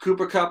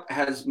 Cooper Kupp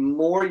has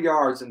more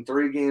yards in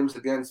 3 games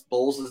against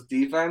Bowles'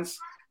 defense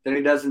than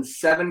he does in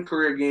 7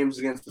 career games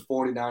against the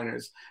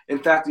 49ers. In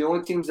fact, the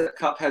only teams that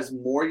Kupp has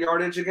more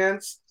yardage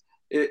against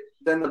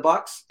than the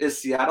Bucs is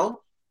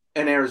Seattle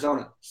and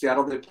Arizona.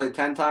 Seattle, they played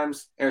 10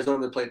 times.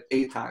 Arizona, they played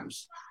 8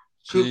 times.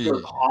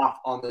 Cooper's off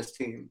on this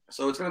team.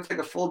 So it's going to take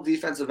a full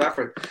defensive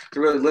effort to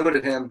really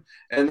limit him.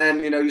 And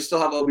then, you still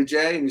have OBJ,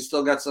 and you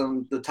still got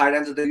the tight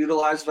ends that they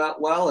utilize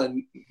well,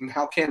 and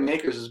how Cam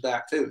Akers is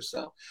back too.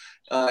 So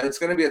it's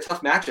going to be a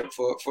tough matchup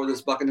for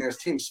this Buccaneers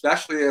team,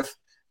 especially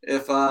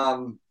if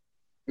on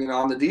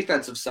the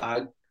defensive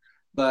side,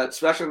 but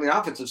especially on the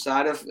offensive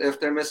side, if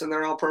they're missing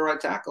their all-pro right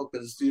tackle,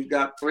 because you've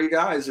got three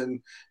guys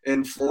in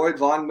Floyd,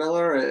 Von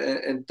Miller,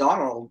 and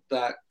Donald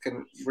that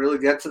can really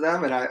get to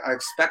them, and I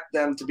expect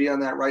them to be on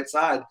that right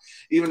side,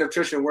 even if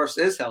Tristan Wirfs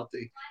is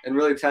healthy, and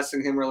really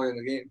testing him early in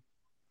the game.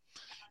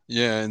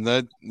 Yeah,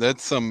 and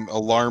that's some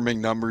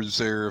alarming numbers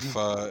there.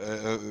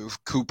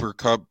 If Cooper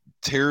Kupp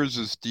tears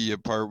his D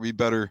apart, we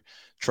better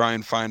try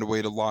and find a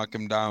way to lock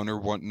him down or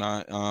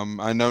whatnot.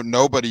 I know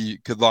nobody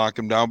could lock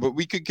him down, but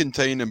we could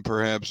contain him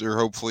perhaps, or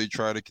hopefully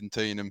try to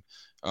contain him.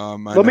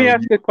 Let me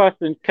ask you a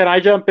question. Can I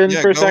jump in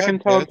for a second,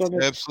 Todd?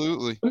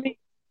 Absolutely.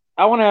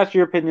 I want to ask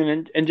your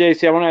opinion, and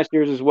JC, I want to ask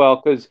yours as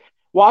well, because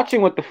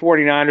watching what the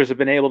 49ers have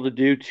been able to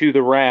do to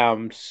the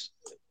Rams,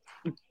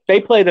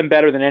 they play them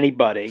better than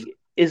anybody.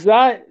 Is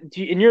that,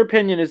 in your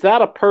opinion, is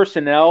that a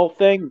personnel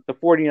thing? The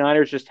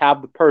 49ers just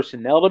have the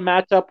personnel to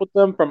match up with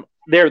them from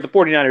the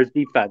 49ers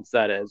defense,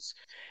 that is,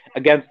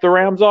 against the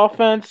Rams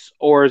offense?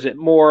 Or is it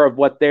more of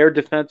what their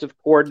defensive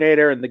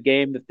coordinator and the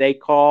game that they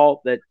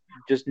call that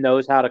just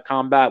knows how to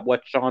combat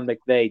what Sean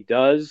McVay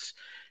does,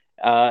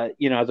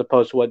 as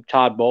opposed to what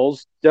Todd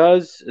Bowles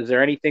does? Is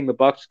there anything the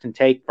Bucs can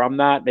take from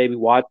that? Maybe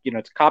watch,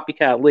 it's a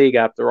copycat league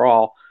after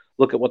all.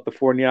 Look at what the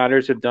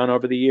 49ers have done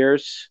over the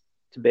years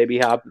to maybe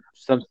have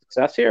some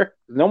success here.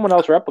 No one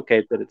else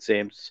replicates it, it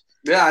seems.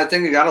 Yeah, I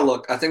think you got to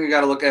look. I think you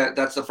got to look at.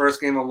 That's the first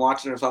game I'm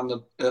watching. If I'm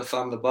the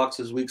Bucs,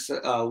 is week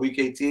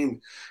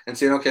 18, and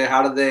seeing, okay,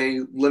 how do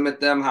they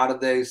limit them? How do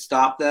they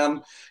stop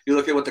them? You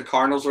look at what the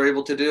Cardinals were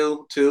able to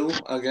do too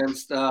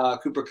against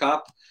Cooper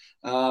Kupp,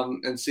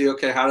 and see,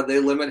 okay, how do they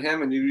limit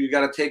him? And you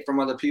got to take from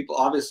other people.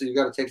 Obviously, you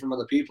got to take from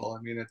other people.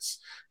 I mean,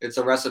 it's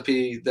a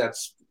recipe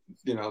that's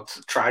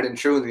tried and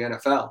true in the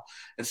NFL,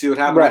 and see what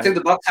happens. Right. I think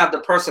the Bucs have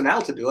the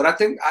personnel to do it. I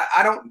think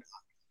I don't.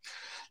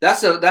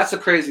 That's the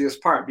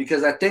craziest part,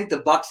 because I think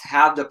the Bucs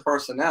have the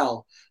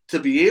personnel to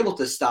be able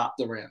to stop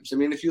the Rams. I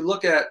mean, if you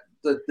look at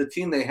the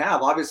team they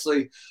have,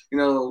 obviously,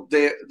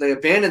 they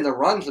abandon the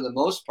run for the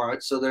most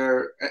part. So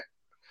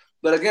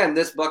but again,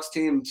 this Bucs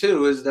team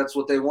too that's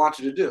what they want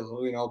you to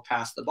do.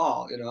 Pass the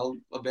ball.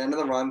 Abandon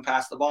the run,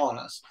 pass the ball on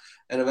us,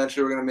 and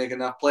eventually we're going to make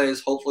enough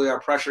plays. Hopefully, our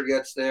pressure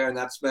gets there, and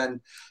that's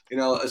been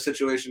a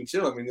situation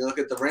too. I mean, you look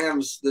at the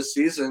Rams this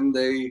season;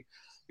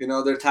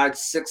 they're tied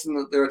sixth in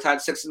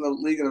the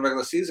league in the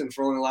regular season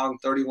for only allowing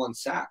 31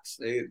 sacks.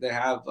 They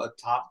have a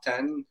top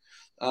 10,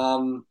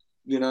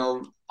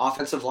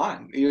 offensive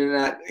line. Even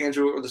at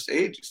Andrew Whitworth's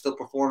age, he's still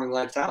performing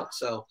lights out.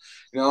 So,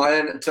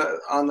 and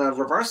on the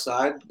reverse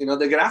side, they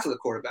get after the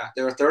quarterback.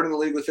 They were third in the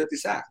league with 50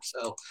 sacks.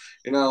 So,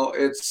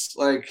 it's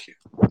like,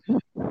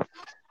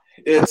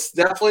 it's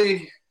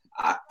definitely.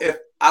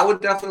 I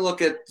would definitely look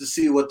to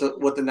see what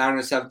the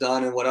Niners have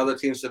done and what other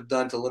teams have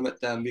done to limit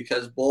them,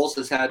 because Bowles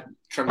has had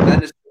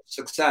tremendous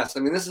success.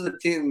 I mean, this is a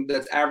team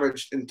that's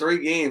averaged in 3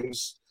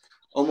 games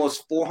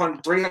almost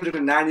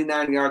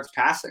 399 yards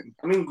passing.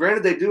 I mean,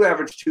 granted, they do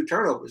average 2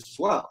 turnovers as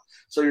well.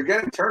 So you're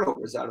getting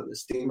turnovers out of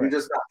this team. Right. You're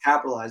just not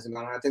capitalizing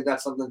on it. I think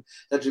that's something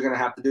that you're going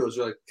to have to do, is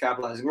really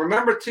capitalizing.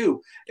 Remember,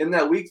 too, in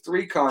that week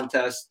 3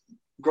 contest,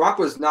 Gronk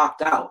was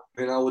knocked out,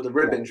 with a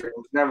rib injury. It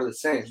was never the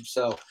same.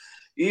 So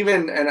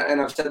even, and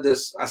I said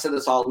this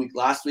all week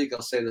last week,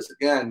 I'll say this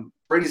again,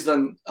 Brady's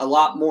done a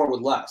lot more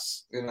with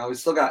less. He's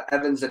still got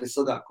Evans and he's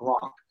still got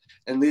Gronk.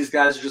 And these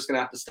guys are just going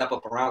to have to step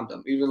up around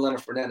him, even Leonard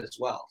Fournette as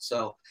well.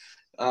 So,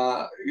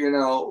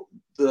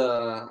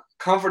 the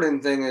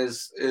comforting thing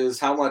is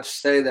how much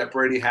say that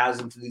Brady has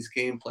into these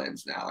game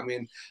plans now. I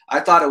mean,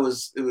 I thought it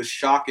was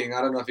shocking.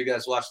 I don't know if you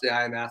guys watched the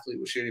I Am Athlete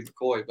with Shady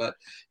McCoy, but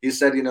he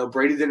said,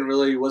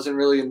 Brady wasn't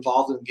really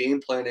involved in game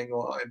planning,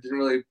 or didn't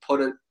really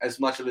put it as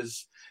much of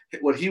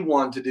what he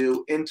wanted to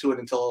do into it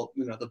until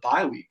the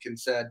bye week, and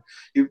said,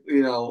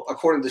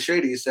 according to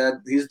Shady, he said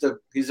he's the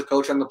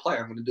coach, I'm the player,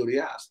 I'm going to do what he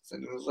asks,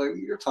 and it was like,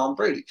 you're Tom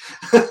Brady.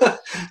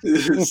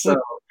 So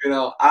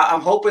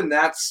I'm hoping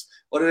that's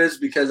what it is,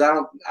 because I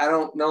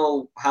don't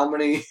know how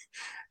many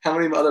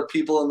other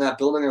people in that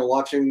building are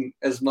watching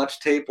as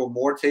much tape or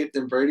more tape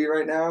than Brady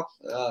right now.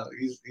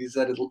 He's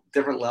at a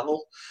different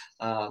level.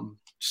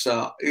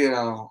 So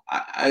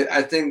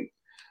I think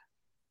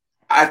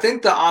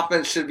the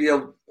offense should be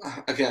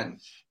again,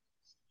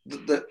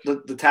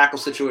 the tackle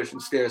situation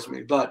scares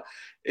me, but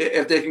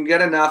if they can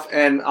get enough,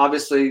 and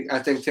obviously I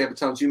think Tampa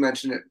Tones, you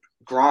mentioned it,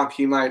 Gronk,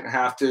 he might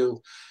have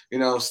to,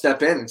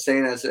 step in and stay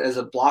in as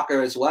a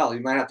blocker as well.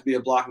 You might have to be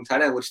a blocking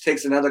tight end, which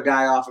takes another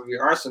guy off of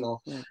your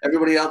arsenal. Yeah.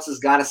 Everybody else has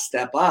got to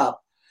step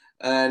up.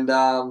 And,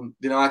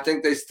 I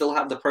think they still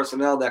have the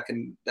personnel that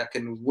can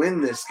win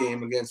this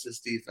game against this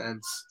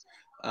defense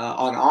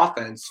on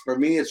offense. For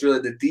me, it's really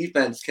the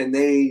defense. Can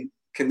they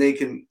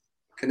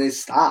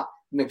stop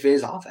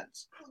McVay's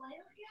offense?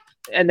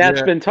 And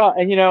that's been tough.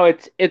 And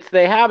it's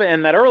they have it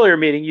in that earlier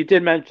meeting. You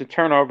did mention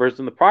turnovers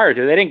in the prior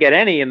two. They didn't get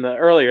any in the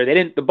earlier.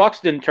 The Bucks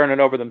didn't turn it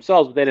over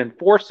themselves, but they didn't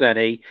force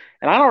any.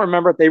 And I don't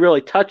remember if they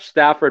really touched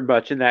Stafford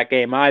much in that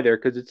game either,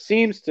 because it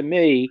seems to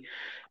me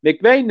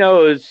McVay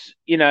knows,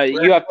 you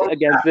have to,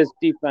 against this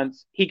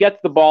defense, he gets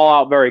the ball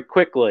out very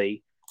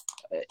quickly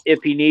if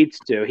he needs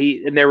to.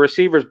 And their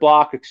receivers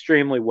block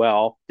extremely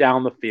well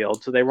down the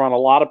field. So they run a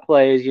lot of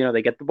plays.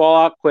 They get the ball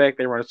out quick.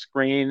 They run a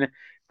screen.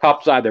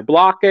 Kupp's either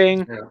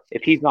blocking. Yeah.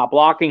 If he's not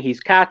blocking,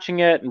 he's catching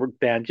it. And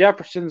Van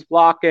Jefferson's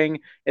blocking.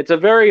 It's a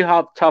very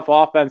tough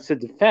offense to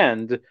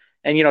defend.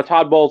 And,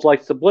 Todd Bowles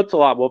likes to blitz a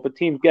lot. Well, if a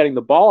team's getting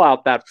the ball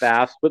out that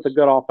fast with a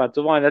good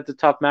offensive line, that's a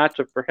tough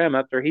matchup for him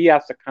after he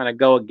has to kind of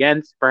go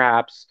against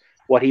perhaps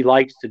what he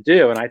likes to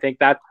do. And I think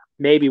that's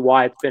maybe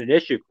why it's been an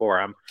issue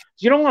for him.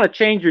 So you don't want to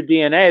change your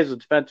DNA as a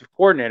defensive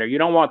coordinator. You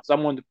don't want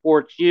someone to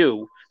force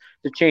you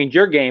to change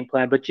your game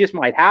plan, but you just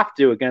might have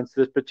to against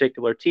this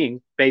particular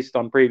team based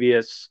on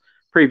previous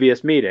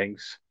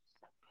meetings.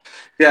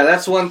 Yeah,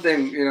 that's one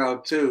thing,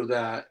 too,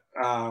 that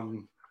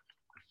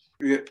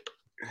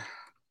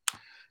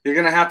you're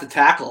going to have to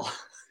tackle.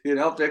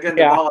 If they're getting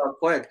the ball out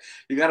quick,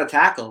 you got to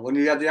tackle. When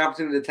you have the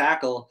opportunity to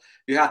tackle,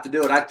 you have to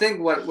do it. I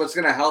think what's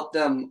going to help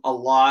them a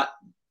lot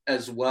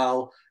as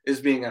well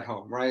is being at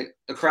home, right?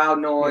 The crowd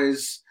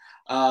noise,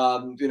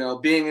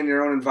 being in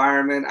your own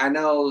environment. I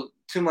know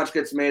too much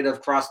gets made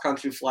of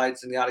cross-country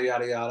flights and yada,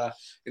 yada, yada.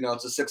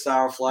 It's a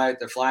 6-hour flight.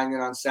 They're flying in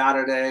on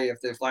Saturday.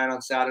 If they fly in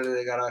on Saturday,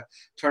 they got to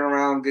turn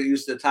around, get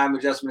used to the time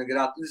adjustment, and get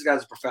out. These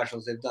guys are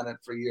professionals. They've done it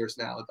for years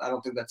now. I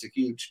don't think that's a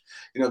huge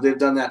they've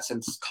done that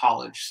since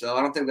college. So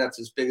I don't think that's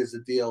as big as a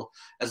deal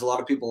as a lot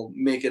of people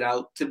make it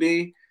out to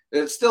be.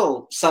 It's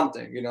still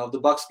something. The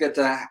Bucks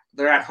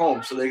they're at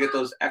home, so they get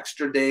those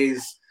extra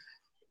days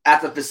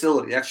at the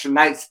facility, extra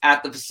nights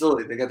at the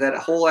facility. They get that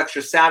whole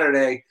extra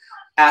Saturday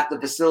at the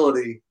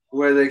facility,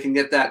 where they can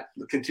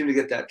continue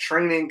to get that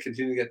training,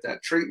 continue to get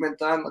that treatment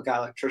done. A guy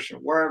like Tristan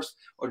Wirfs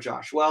or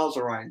Josh Wells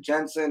or Ryan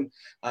Jensen,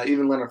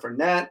 even Leonard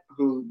Fournette,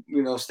 who,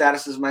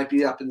 statuses might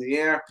be up in the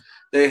air.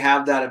 They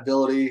have that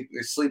ability.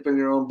 You sleep in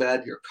your own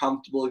bed. You're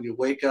comfortable. You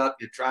wake up.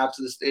 You drive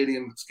to the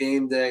stadium. It's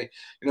game day.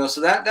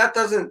 So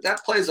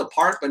that plays a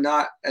part, but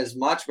not as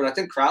much. But I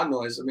think crowd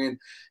noise.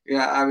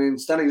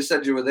 Stunning, you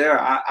said you were there.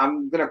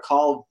 I'm going to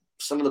call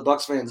some of the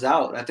Bucks fans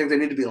out. I think they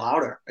need to be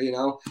louder.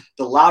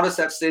 The loudest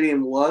that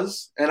stadium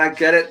was, and I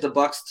get it. The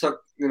Bucks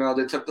took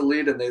the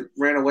lead and they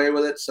ran away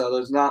with it. So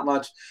there's not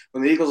much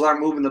when the Eagles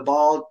aren't moving the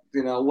ball.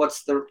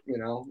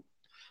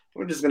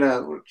 We're just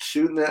gonna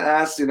shoot in the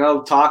ass.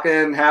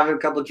 Talking, having a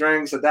couple of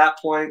drinks. At that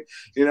point,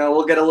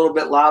 we'll get a little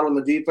bit loud on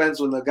the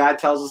defense when the guy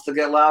tells us to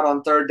get loud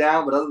on third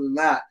down. But other than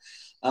that,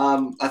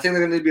 I think they're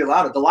going to need to be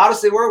louder. The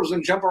loudest they were was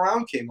when Jump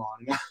Around came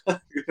on.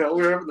 We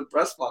were in the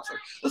press box.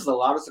 This is the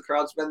loudest the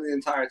crowd's been the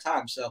entire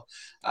time. So,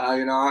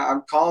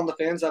 I'm calling the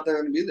fans out there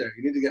going to be there.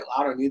 You need to get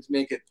louder. You need to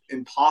make it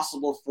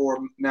impossible for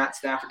Matt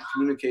Stafford to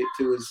communicate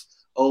to his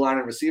O-line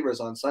and receivers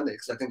on Sunday,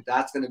 because I think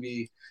that's going to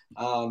be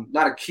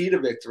not a key to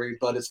victory,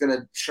 but it's going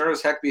to sure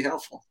as heck be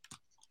helpful.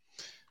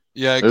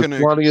 Yeah, there's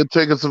plenty of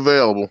tickets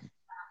available.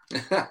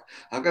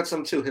 I've got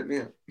some too. Hit me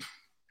up.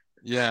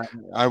 Yeah,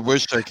 I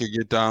wish I could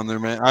get down there,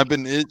 man.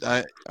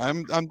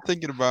 I'm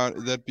thinking about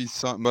it. That'd be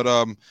something.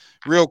 But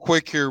real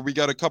quick here, we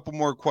got a couple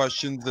more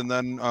questions, and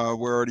then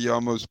we're already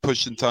almost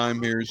pushing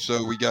time here,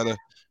 so we got to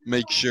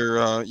make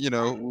sure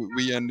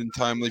we end in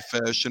timely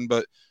fashion.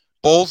 But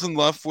Bowles and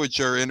Leftwich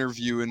are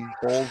interviewing.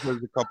 Bowles has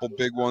a couple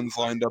big ones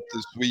lined up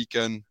this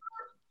weekend.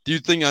 Do you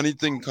think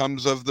anything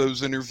comes of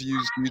those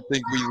interviews? Do you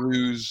think we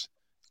lose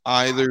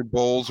either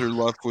Bowles or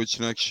Leftwich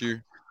next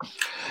year?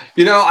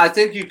 I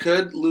think you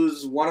could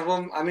lose one of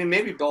them.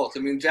 Maybe both.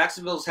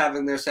 Jacksonville's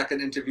having their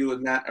second interview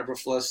with Matt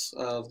Eberflus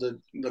of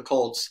the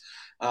Colts.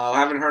 I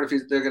haven't heard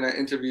if they're going to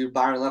interview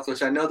Byron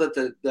Leftwich. I know that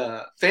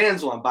the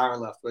fans want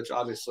Byron Leftwich,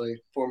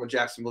 obviously, former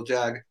Jacksonville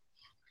Jag.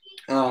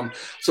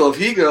 So if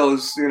he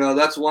goes,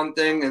 that's one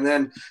thing. And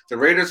then the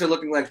Raiders are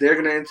looking like they're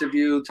going to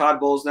interview Todd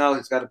Bowles now.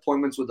 He's got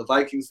appointments with the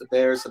Vikings, the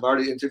Bears, have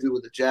already interviewed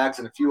with the Jags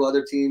and a few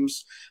other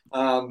teams.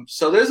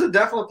 So there's a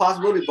definite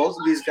possibility both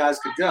of these guys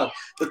could go.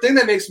 The thing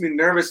that makes me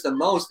nervous the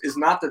most is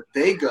not that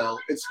they go,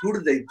 it's who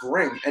do they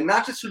bring? And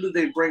not just who do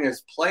they bring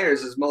as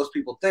players, as most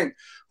people think.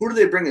 Who do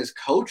they bring as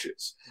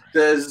coaches?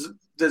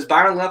 Does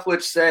Byron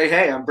Leftwich say,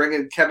 hey, I'm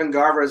bringing Kevin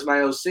Garver as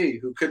my OC,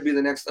 who could be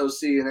the next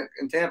OC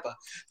in Tampa?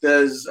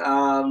 Does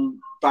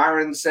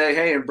Byron say,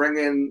 hey, I'm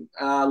bringing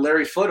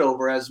Larry Foote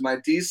over as my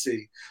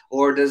DC?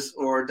 Or does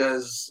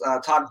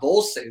Todd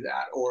Bowles say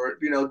that? Or,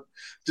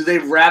 do they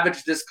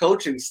ravage this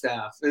coaching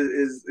staff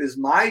is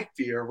my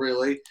fear,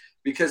 really,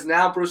 because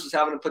now Bruce is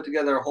having to put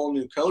together a whole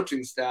new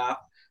coaching staff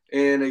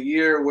in a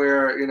year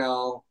where,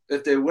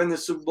 if they win the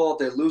Super Bowl, if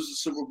they lose the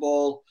Super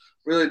Bowl,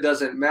 really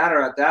doesn't matter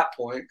at that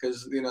point,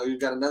 because you've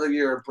got another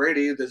year of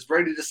Brady. Does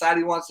Brady decide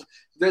he wants to?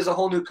 There's a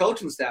whole new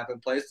coaching staff in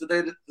place.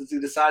 Does he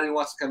decide he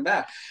wants to come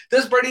back?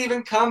 Does Brady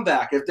even come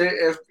back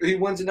if he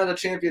wins another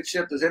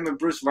championship? Does him and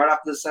Bruce right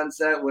after the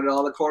sunset when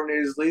all the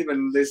coordinators leave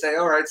and they say,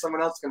 all right,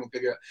 someone else can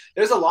pick it up?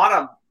 There's a lot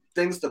of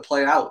things to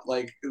play out.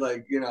 Like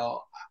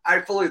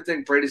I fully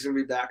think Brady's going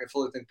to be back. I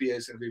fully think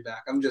BA's going to be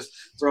back. I'm just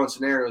throwing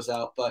scenarios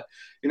out. But,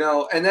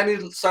 and then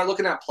you start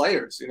looking at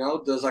players,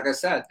 does, like I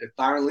said, if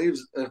Byron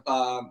leaves, if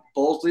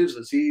Bowles leaves,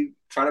 does he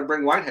try to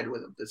bring Whitehead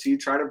with him? Does he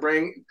try to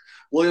bring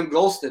William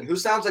Golston, who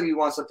sounds like he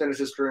wants to finish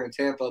his career in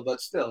Tampa, but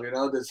still,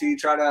 does he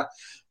try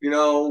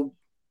to,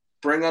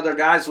 bring other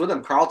guys with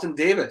him? Carlton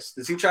Davis.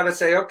 Does he try to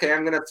say, okay,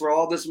 I'm going to throw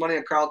all this money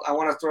at Carlton. I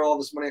want to throw all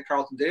this money at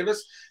Carlton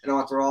Davis, and I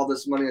want to throw all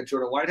this money at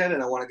Jordan Whitehead,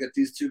 and I want to get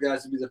these two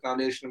guys to be the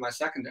foundation of my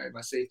secondary, my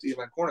safety, and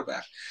my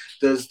cornerback.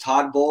 Does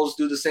Todd Bowles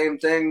do the same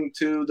thing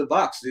to the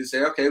Bucs? Do you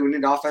say, okay, we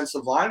need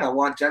offensive line. I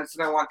want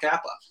Jensen. I want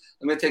Kappa.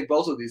 Let me take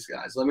both of these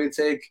guys. Let me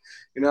take,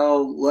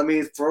 let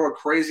me throw a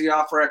crazy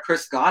offer at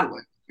Chris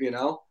Godwin,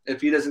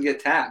 if he doesn't get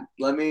tagged.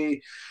 Let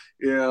me,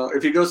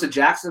 if he goes to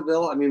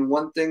Jacksonville, I mean,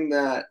 one thing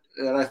that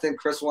I think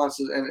Chris wants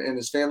to, and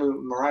his family,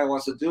 Mariah,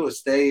 wants to do is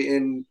stay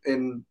in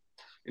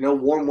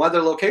warm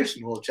weather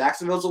location. Well,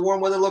 Jacksonville's a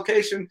warm weather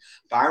location.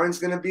 Byron's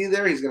going to be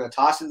there. He's going to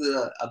toss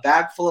you a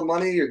bag full of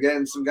money. You're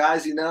getting some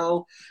guys,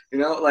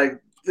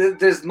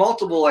 there's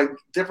multiple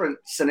different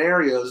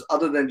scenarios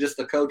other than just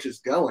the coaches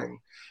going.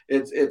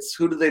 It's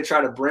who do they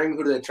try to bring?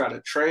 Who do they try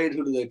to trade?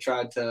 Who do they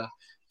try to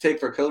take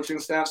for coaching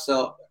staff?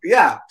 So,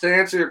 yeah, to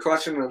answer your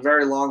question in a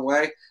very long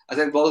way, I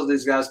think both of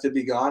these guys could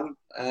be gone.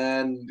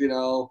 And,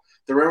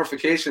 the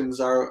ramifications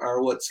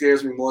are what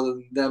scares me more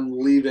than them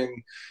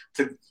leaving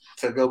to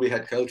go be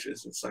head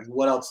coaches. It's like,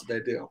 what else did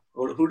they do?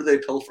 Who do they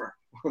pilfer?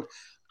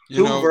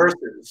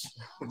 Versus?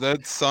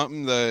 That's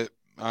something that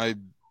I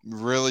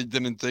really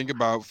didn't think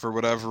about for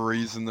whatever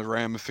reason, the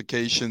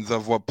ramifications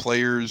of what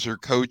players or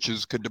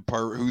coaches could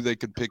depart, who they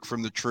could pick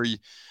from the tree.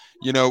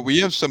 We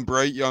have some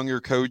bright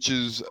younger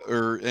coaches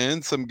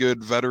and some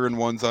good veteran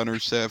ones on our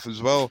staff as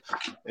well.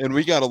 And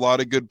we got a lot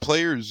of good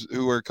players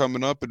who are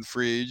coming up in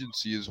free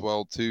agency as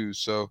well, too.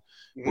 So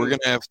we're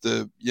going to have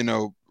to,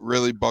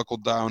 really buckle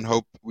down,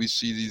 hope we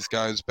see these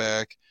guys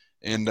back.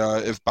 And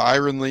if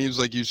Byron leaves,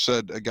 like you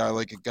said, a guy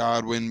like a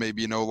Godwin,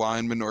 maybe an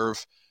O-lineman, or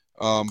if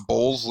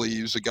Bowles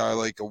leaves, a guy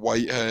like a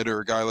Whitehead or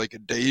a guy like a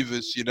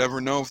Davis, you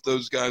never know if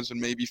those guys would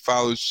maybe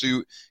follow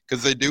suit,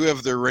 because they do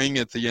have their ring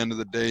at the end of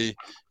the day,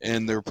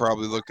 and they're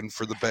probably looking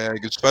for the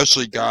bag,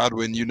 especially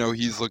Godwin.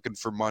 He's looking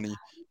for money.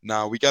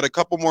 Now, we got a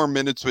couple more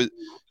minutes with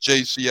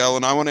JCL,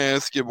 and I want to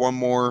ask you one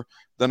more,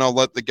 then I'll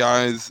let the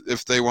guys,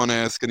 if they want to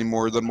ask any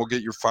more, then we'll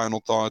get your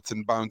final thoughts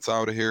and bounce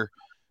out of here.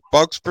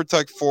 Bucs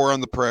protect 4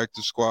 on the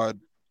practice squad.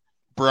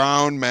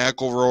 Brown,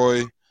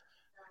 McElroy,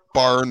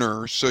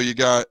 Barner. So you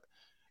got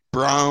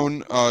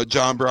Brown,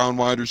 John Brown,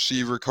 wide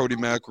receiver, Cody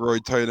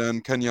McElroy, tight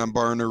end, Kenyon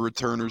Barner,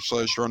 returner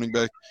 / running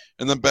back,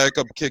 and then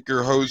backup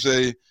kicker,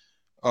 Jose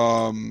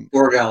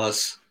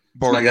Borregales.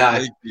 My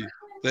guy.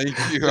 Thank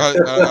you.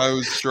 I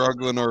was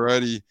struggling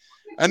already.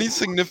 Any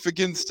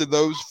significance to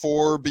those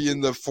 4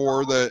 being the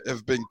 4 that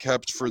have been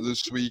kept for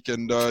this week?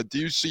 And do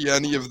you see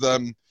any of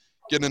them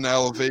getting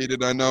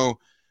elevated? I know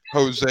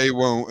Jose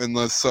won't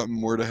unless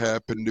something were to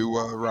happen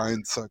to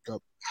Ryan Succop.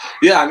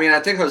 Yeah, I mean, I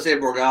think Jose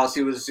Borregales,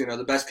 he was,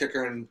 the best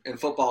kicker in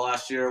football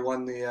last year,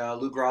 won the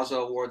Lou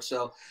Grasso Award.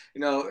 So,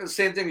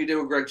 same thing you did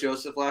with Greg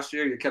Joseph last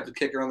year. You kept the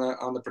kicker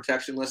on the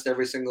protection list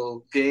every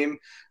single game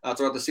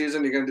throughout the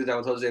season. You're going to do that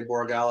with Jose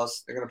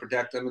Borregales. They're going to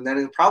protect him. And then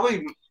it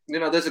probably,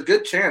 there's a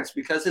good chance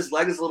because his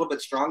leg is a little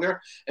bit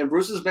stronger, and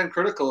Bruce has been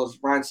critical of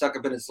Ryan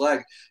Succop in his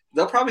leg.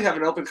 They'll probably have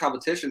an open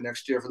competition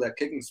next year for that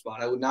kicking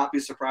spot. I would not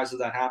be surprised if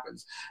that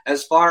happens.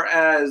 As far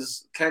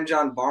as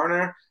Kenjon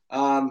Barner,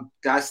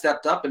 guy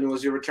stepped up and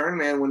was your return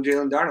man when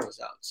Jalen Darner was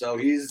out. So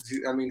he's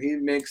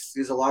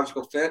a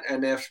logical fit.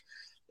 And if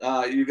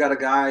you got a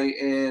guy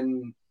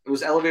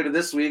was elevated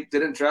this week,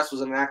 didn't dress,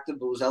 was inactive,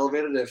 but was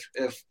elevated.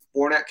 If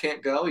Fournette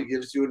can't go, he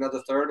gives you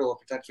another third or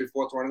potentially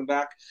 4th running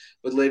back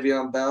with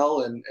Le'Veon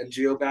Bell and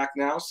Gio back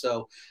now.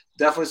 So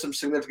definitely some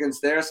significance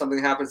there.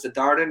 Something happens to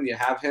Darden, you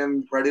have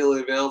him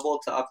readily available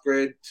to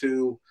upgrade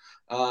to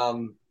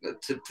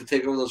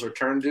take over those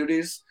return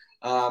duties.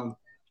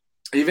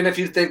 Even if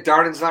you think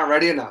Darden's not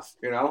ready enough,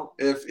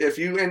 if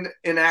you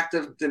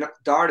inactive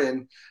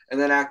Darden and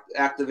then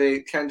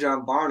activate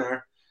Kenjon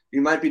Barner,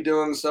 you might be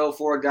doing so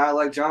for a guy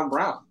like John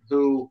Brown,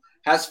 who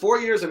has 4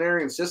 years in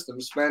Arian system,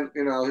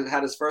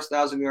 had his first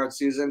 1,000-yard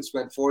season,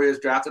 spent 4 years,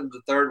 drafted in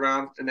the 3rd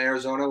round in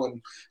Arizona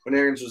when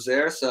Arians was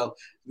there. So,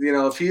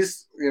 if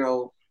he's,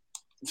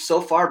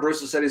 so far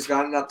Bruce has said he's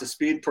gotten up to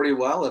speed pretty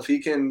well. If he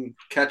can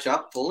catch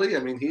up fully, I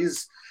mean,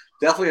 he's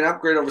definitely an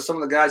upgrade over some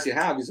of the guys you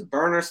have. He's a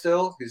burner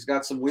still. He's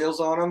got some wheels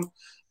on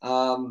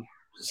him.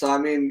 So, I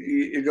mean,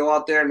 you go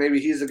out there and maybe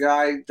he's a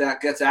guy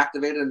that gets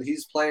activated and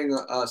he's playing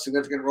a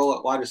significant role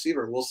at wide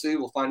receiver. We'll see.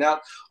 We'll find out.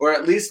 Or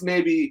at least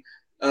maybe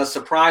a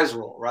surprise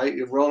role, right?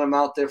 You're rolling him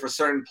out there for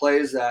certain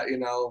plays that,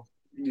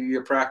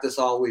 you practice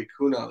all week.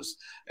 Who knows?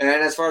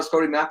 And as far as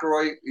Cody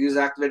McElroy, he's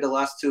activated the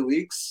last 2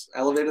 weeks,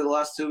 elevated the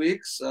last 2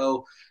 weeks.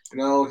 So,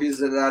 he's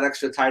that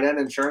extra tight end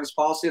insurance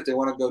policy. If they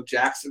want to go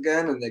Jax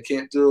again and they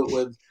can't do it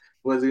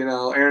with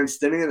Aaron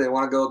Stinney, and they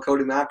want to go with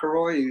Cody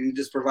McElroy, he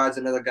just provides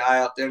another guy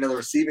out there, another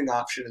receiving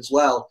option as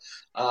well.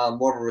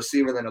 more of a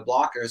receiver than a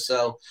blocker.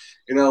 So,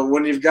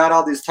 when you've got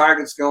all these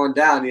targets going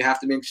down, you have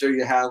to make sure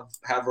you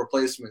have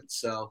replacements.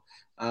 So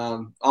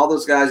all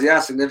those guys, yeah,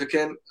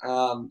 significant,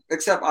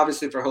 except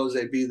obviously for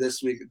Jose B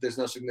this week. There's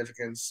no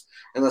significance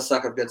unless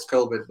Succop gets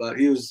COVID, but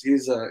he's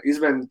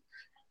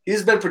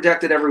been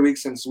protected every week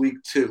since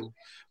week 2.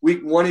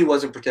 Week 1, he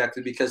wasn't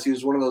protected because he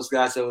was one of those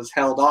guys that was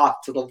held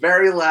off to the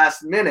very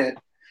last minute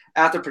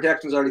after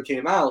protections already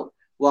came out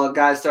while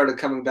guys started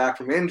coming back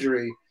from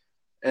injury.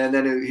 And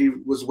then he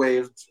was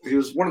waived. He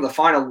was one of the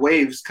final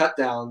waves cut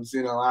downs,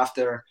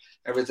 after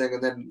everything,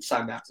 and then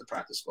signed back to the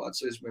practice squad.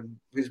 So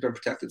he's been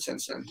protected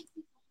since then.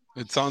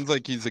 It sounds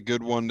like he's a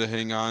good one to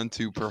hang on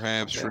to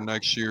perhaps for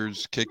next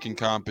year's kicking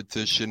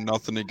competition.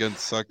 Nothing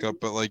against Succop,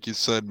 but like you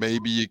said,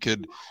 maybe you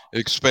could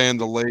expand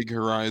the leg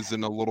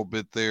horizon a little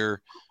bit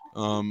there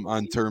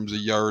on terms of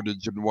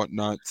yardage and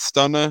whatnot.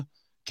 Stunna,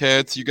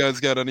 Cats, you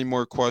guys got any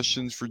more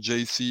questions for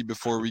JC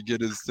before we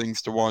get his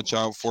things to watch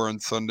out for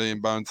on Sunday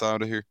and bounce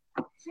out of here?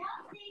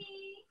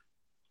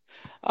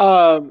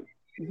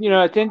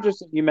 It's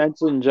interesting you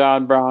mentioned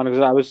John Brown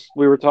because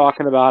we were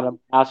talking about him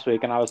last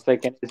week, and I was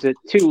thinking, is it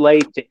too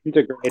late to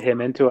integrate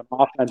him into an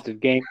offensive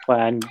game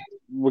plan,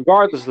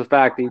 regardless of the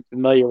fact that he's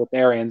familiar with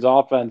Arians'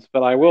 offense?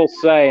 But I will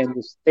say, and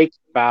just think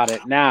about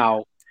it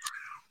now,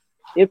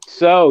 if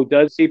so,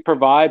 does he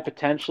provide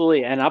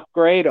potentially an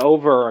upgrade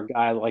over a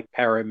guy like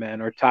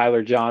Perriman or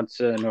Tyler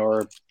Johnson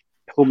or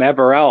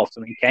whomever else?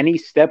 I mean, can he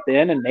step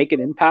in and make an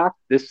impact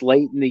this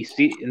late in the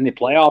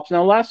playoffs,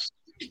 no less?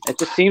 It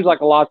just seems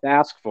like a lot to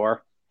ask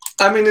for.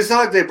 I mean, it's not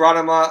like they brought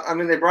him up. I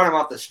mean, they brought him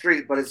off the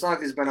street, but it's not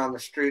like he's been on the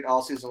street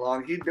all season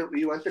long. He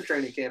went to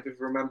training camp, if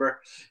you remember.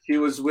 He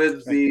was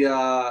with the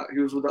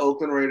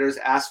Oakland Raiders.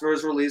 Asked for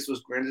his release, was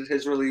granted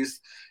his release.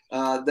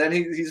 Then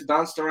he's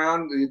bounced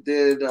around. He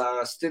did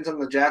a stint on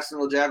the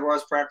Jacksonville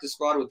Jaguars practice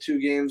squad with 2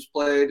 games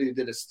played. He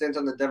did a stint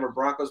on the Denver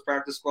Broncos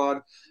practice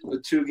squad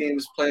with 2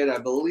 games played. I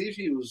believe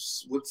he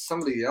was with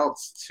somebody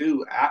else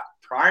too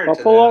prior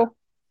Buffalo? to that.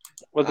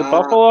 Was it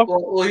Buffalo?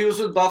 Well, he was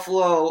with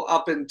Buffalo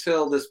up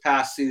until this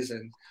past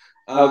season.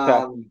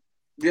 Okay.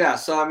 Yeah,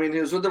 so I mean, he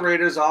was with the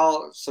Raiders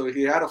so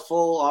he had a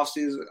full off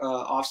season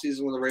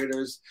with the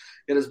Raiders,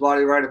 get his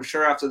body right. I'm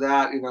sure after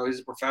that, he's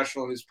a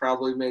professional. He's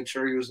probably made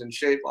sure he was in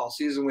shape all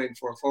season, waiting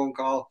for a phone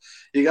call.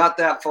 He got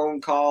that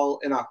phone call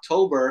in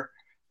October,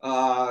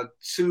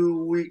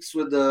 2 weeks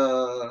with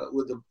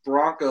the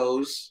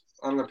Broncos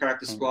on the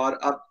practice squad,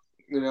 up,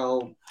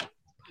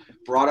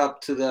 brought up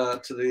to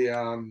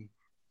the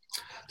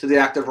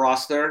active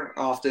roster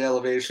off the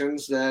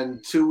elevations.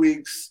 Then 2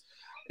 weeks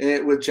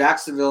with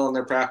Jacksonville in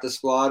their practice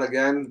squad,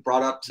 again,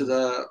 brought up to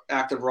the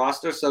active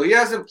roster. So he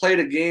hasn't played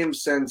a game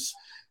since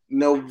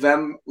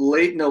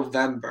late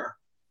November.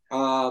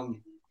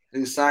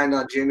 He signed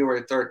on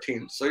January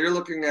 13th. So you're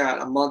looking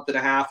at a month and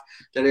a half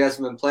that he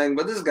hasn't been playing,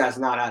 but this guy's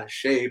not out of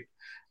shape.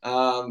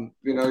 Looking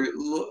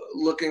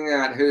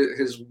at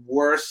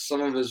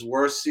some of his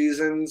worst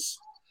seasons,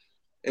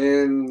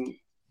 in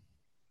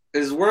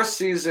his worst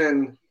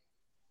season,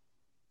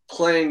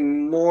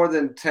 playing more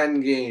than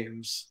 10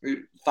 games,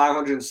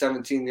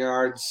 517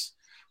 yards,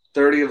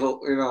 30 of,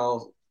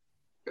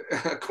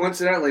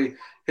 coincidentally,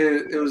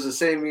 it was the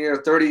same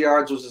year, 30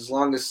 yards was his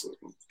longest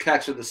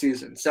catch of the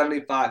season,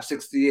 75,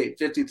 68,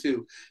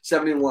 52,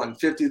 71,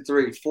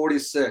 53,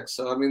 46.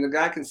 So, I mean, the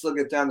guy can still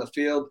get down the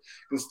field,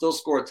 can still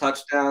score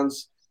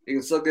touchdowns, he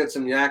can still get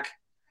some yak.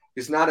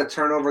 He's not a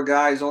turnover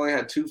guy. He's only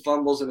had 2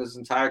 fumbles in his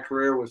entire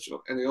career,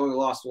 and he only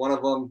lost one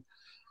of them.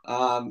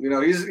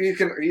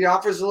 He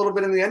offers a little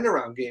bit in the end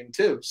around game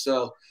too.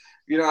 So,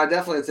 I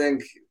definitely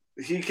think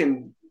he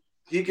can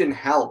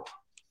help,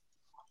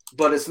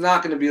 but it's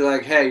not going to be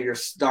like, hey, you're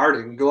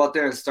starting, go out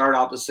there and start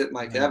opposite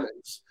Mike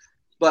Evans.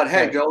 But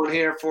hey, go in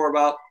here for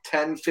about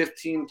 10,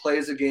 15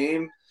 plays a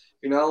game,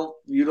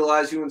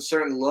 utilize you in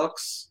certain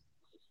looks.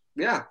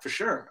 Yeah, for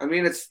sure. I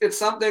mean, it's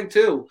something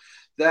too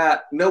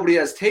that nobody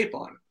has tape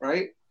on,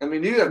 right? I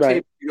mean, you have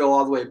tape to go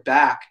all the way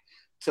back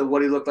to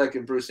what he looked like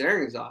in Bruce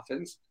Arians'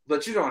 offense,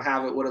 but you don't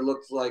have what it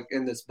looked like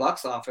in this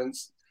Bucs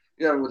offense,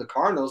 with the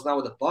Cardinals, not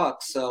with the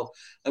Bucs. So,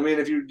 I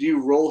mean, do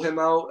you roll him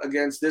out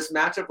against this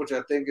matchup, which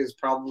I think is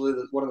probably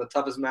one of the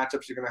toughest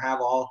matchups you're going to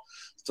have all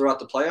throughout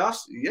the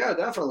playoffs? Yeah,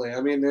 definitely.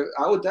 I mean,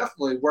 I would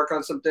definitely work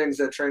on some things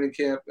at training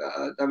camp,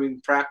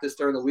 practice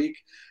during the week,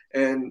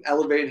 and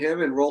elevate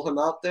him and roll him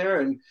out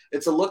there. And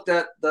it's a look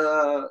that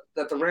the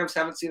Rams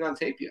haven't seen on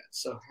tape yet.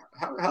 So,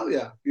 hell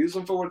yeah, use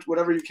him for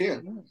whatever you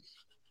can.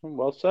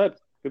 Well said.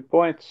 Good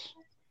points.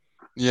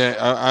 Yeah,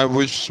 I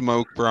wish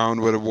Smoke Brown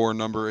would have worn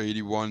number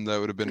 81. That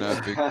would have been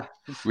epic.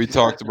 We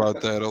talked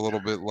about that a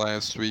little bit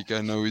last week. I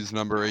know he's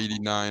number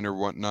 89 or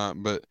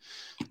whatnot, but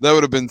that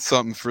would have been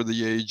something for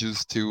the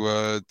ages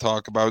to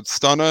talk about.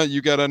 Stunna,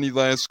 you got any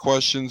last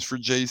questions for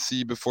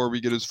JC before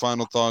we get his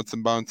final thoughts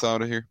and bounce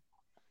out of here?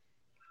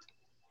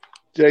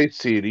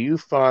 JC, do you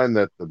find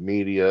that the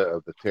media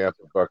of the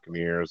Tampa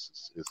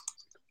Buccaneers is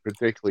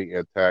particularly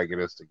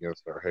antagonistic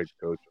against our head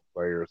coach and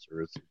players,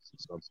 or is it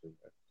something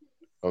that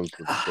comes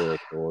with the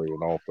territory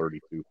and all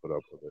 32 put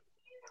up with it?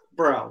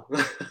 Bro,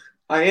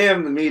 I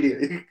am the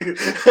media.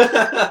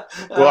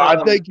 Well,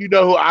 I think you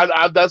know who.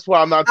 I that's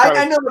why I'm not trying.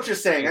 I know what you're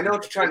saying. I know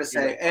what you're trying to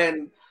say,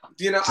 and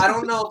I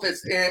don't know if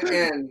it's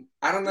in.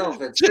 I don't know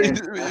if it's in.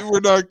 We're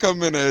not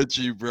coming at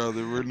you,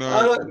 brother. We're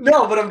not.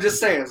 No, but I'm just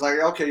saying. It's like,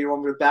 okay, you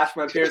want me to bash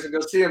my peers and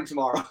go see him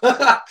tomorrow?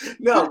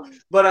 No,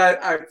 but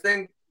I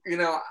think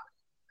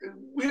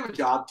we have a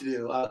job to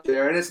do out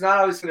there, and it's not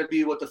always going to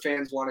be what the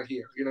fans want to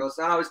hear. It's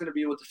not always going to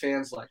be what the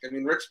fans like. I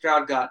mean, Rick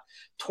Stroud got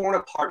torn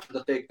apart for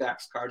the fake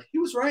backs card. He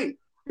was right,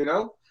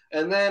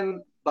 and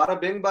then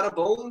bada bing, bada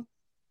boom,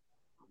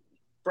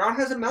 Brown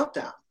has a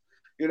meltdown.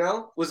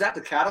 Was that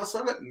the catalyst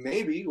of it?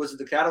 Maybe. Was it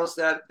the catalyst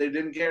that they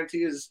didn't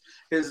guarantee his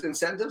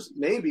incentives?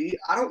 Maybe.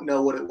 I don't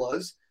know what it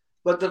was.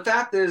 But the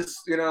fact is,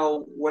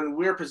 when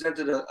we're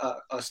presented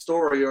a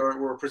story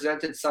or we're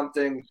presented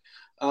something,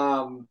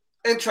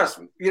 and trust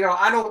me,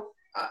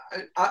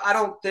 I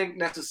don't think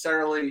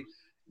necessarily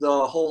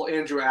the whole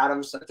Andrew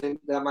Adams, I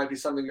think that might be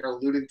something you're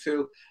alluding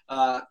to,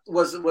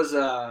 was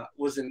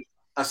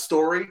a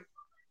story.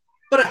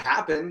 But it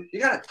happened. You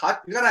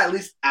gotta at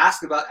least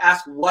ask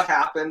what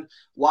happened,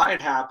 why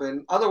it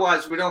happened.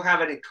 Otherwise, we don't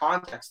have any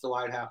context to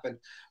why it happened,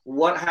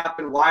 what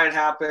happened, why it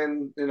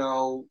happened,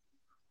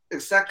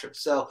 etc.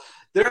 So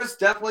there's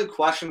definitely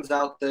questions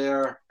out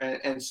there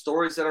and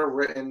stories that are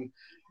written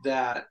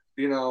that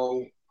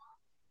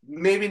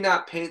maybe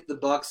not paint the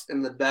Bucs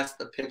in the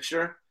best of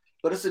picture,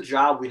 but it's a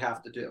job we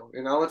have to do.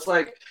 It's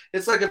like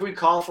if we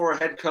call for a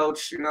head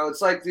coach.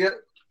 It's like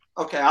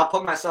okay, I'll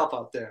put myself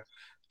out there.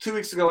 2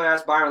 weeks ago, I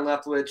asked Byron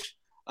Leftwich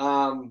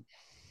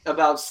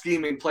about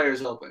scheming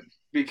players open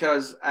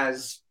because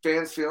as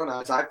fans feel and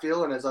as I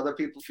feel and as other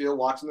people feel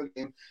watching the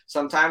game,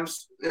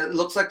 sometimes it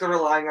looks like they're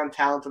relying on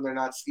talent and they're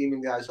not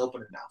scheming guys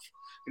open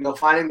enough.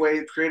 Finding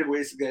creative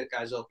ways to get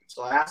guys open.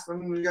 So I asked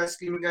them, you guys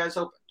scheming guys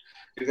open?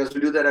 Because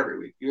we do that every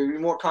week. You're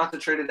more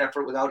concentrated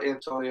effort without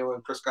Antonio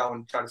and Chris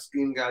Godwin trying to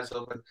scheme guys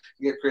open and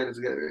get creative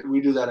together.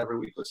 We do that every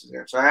week, which is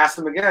there. So I asked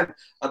them again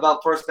about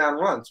first down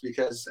runs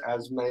because,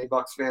 as many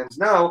Bucs fans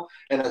know,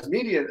 and as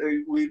media,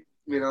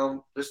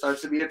 there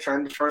starts to be a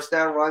trend of first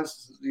down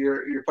runs.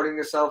 You're putting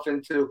yourself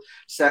into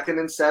 2nd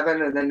and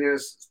 7, and then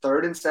there's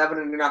 3rd and 7,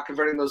 and you're not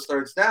converting those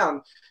thirds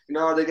down.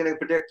 Are they getting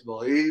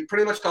predictable? He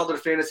pretty much called it a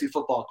fantasy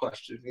football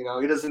question. He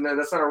doesn't.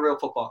 That's not a real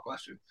football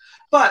question.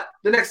 But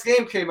the next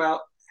game came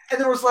out. And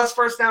there was less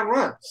first down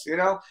runs,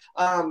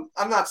 I'm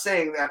not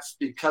saying that's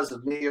because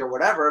of me or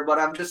whatever, but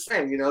I'm just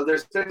saying,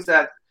 there's things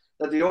that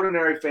the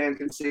ordinary fan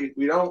can see.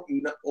 We don't,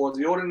 or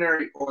the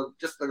ordinary, or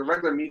just the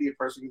regular media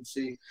person can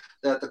see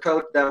that the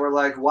coach that we're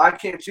like, why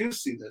can't you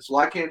see this?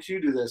 Why can't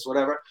you do this?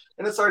 Whatever.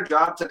 And it's our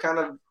job to kind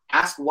of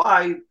ask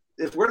why.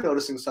 If we're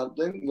noticing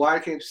something, why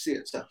can't you see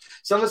it? So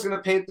someone's going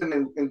to paint them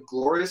in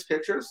glorious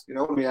pictures.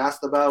 When we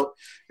asked about,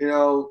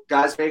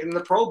 guys making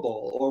the Pro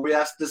Bowl, or we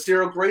asked the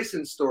Cyril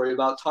Grayson story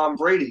about Tom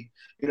Brady,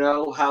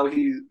 how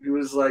he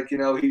was like,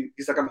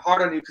 he's like, I'm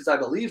hard on you because I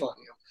believe on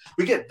you.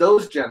 We get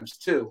those gems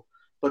too.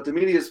 But the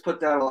media is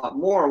put down a lot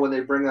more when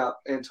they bring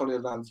up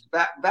Antonio Brown's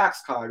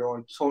backs card, or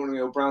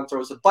Antonio Brown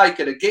throws a bike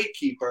at a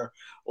gatekeeper,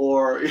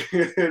 or,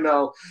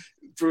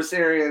 Bruce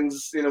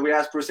Arians, we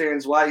asked Bruce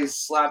Arians why he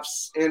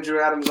slaps Andrew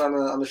Adams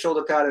on the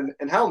shoulder pad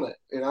and helmet,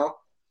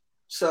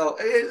 So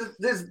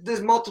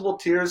there's multiple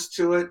tiers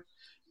to it.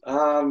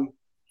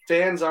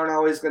 Fans aren't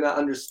always going to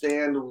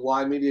understand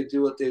why media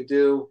do what they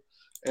do,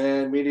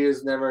 and media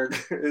is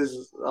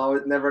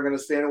always never going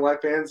to stand why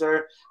fans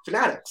are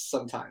fanatics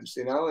sometimes,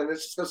 and it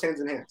just goes hands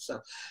in hand. So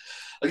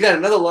again,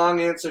 another long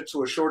answer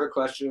to a shorter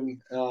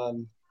question.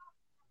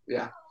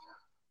 Yeah.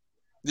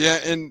 Yeah,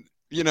 and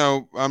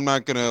I'm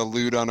not going to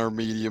allude on our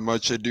media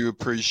much. I do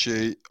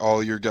appreciate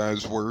all your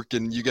guys' work,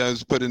 and you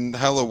guys put in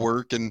hella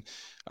work, and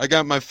I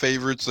got my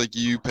favorites like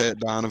you, Pat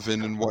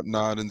Donovan, and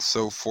whatnot, and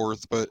so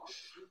forth, but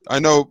I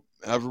know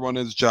everyone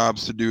has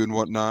jobs to do and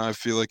whatnot. I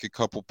feel like a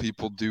couple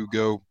people do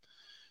go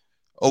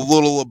a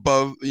little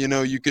above,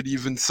 you could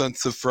even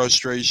sense the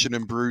frustration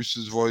in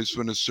Bruce's voice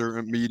when a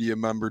certain media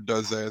member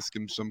does ask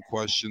him some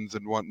questions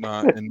and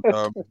whatnot. And,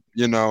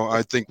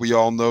 I think we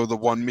all know the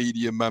one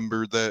media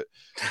member that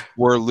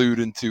we're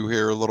alluding to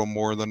here a little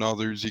more than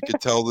others. You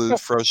could tell the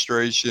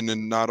frustration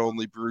in not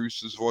only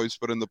Bruce's voice,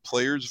 but in the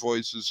players'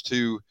 voices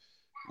too.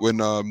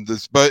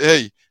 But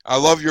hey, I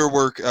love your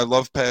work. I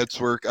love Pat's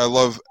work. I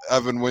love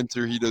Evan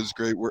Winter. He does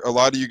great work. A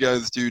lot of you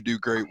guys do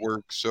great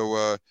work.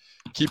 So,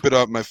 keep it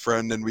up, my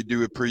friend, and we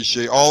do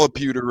appreciate all of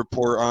Pewter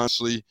Report.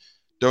 Honestly,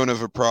 don't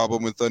have a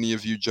problem with any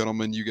of you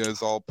gentlemen. You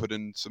guys all put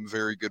in some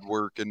very good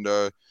work, and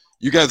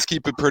you guys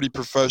keep it pretty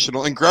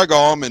professional. And Greg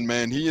Allman,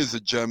 man, he is a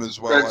gem as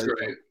well. Greg's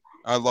great.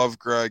 I love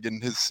Greg,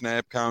 and his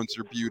snap counts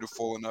are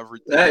beautiful and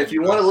everything. Hey, if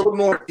you want a little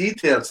more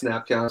detailed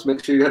snap counts,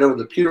 make sure you head over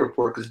to the Pewter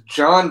Report, because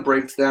John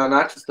breaks down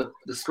not just the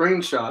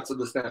screenshots of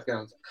the snap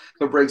counts,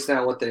 but breaks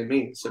down what they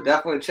mean. So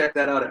definitely check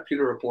that out at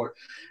Pewter Report.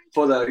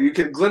 You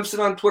can glimpse it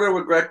on Twitter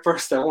with Greg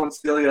first. I won't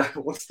steal you. I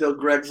won't steal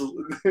Greg's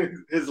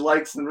his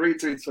likes and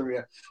retweets from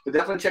you. But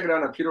definitely check it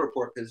out on Pewter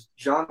Report, because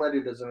John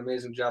Leddy does an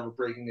amazing job of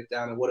breaking it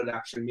down and what it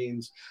actually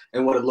means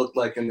and what it looked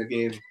like in the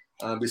game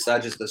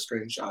besides just the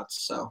screenshots.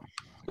 So,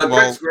 but Well,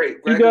 Greg's great.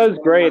 He does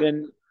great,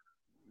 and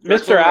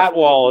Mr.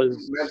 Atwell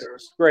is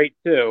great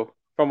too.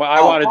 From what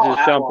I wanted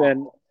to jump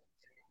in.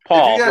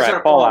 If you guys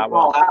are Paul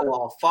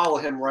Atwell, follow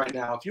him right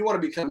now. If you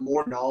want to become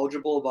more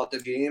knowledgeable about the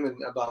game and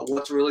about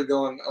what's really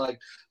going, like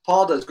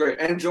Paul does great.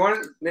 And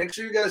make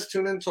sure you guys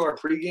tune into our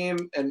pregame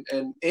and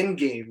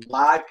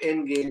live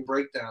in-game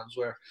breakdowns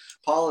where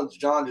Paul and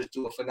John just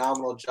do a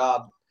phenomenal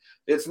job.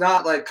 It's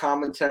not like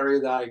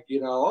commentary like,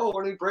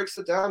 when he breaks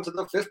it down to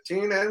the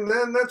 15 and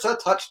then that's a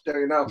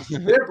touchdown,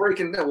 They're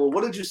breaking down. Well,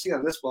 what did you see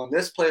on this one?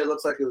 This play, it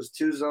looks like it was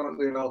 2 zone,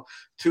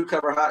 2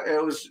 cover high.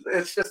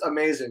 It's just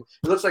amazing.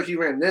 It looks like he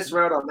ran this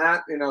route on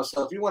that,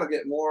 So if you want to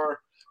get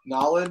more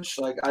knowledge,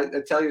 like I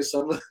tell you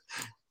some of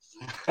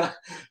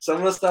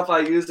the stuff I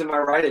used in my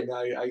writing,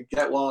 I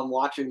get while I'm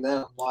watching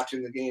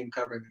the game,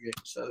 covering the game.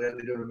 So they're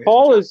doing amazing.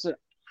 Paul is,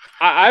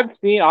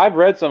 I've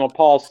read some of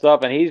Paul's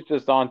stuff, and he's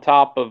just on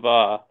top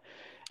of.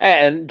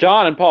 And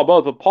John and Paul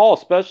both, but Paul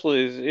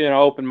especially is,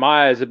 opened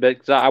my eyes a bit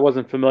because I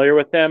wasn't familiar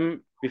with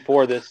him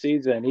before this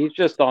season. He's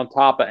just on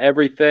top of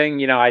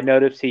everything. I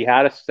noticed he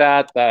had a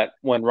stat that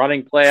when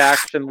running play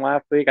action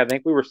last week, I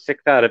think we were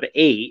 6 out of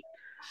 8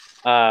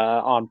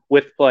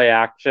 with play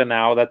action.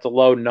 Now that's a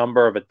low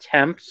number of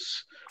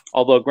attempts.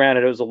 Although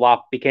granted, it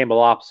became a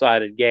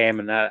lopsided game,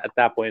 and at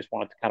that point, he just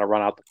wanted to kind of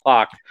run out the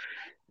clock.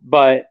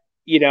 But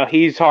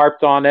he's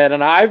harped on it,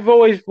 and I've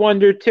always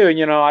wondered too.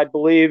 I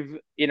believe,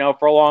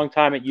 for a long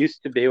time it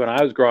used to be when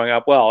I was growing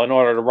up, well, in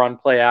order to run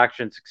play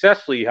action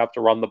successfully, you have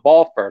to run the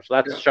ball first.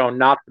 That's shown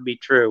not to be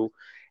true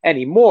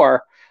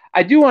anymore.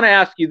 I do want to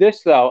ask you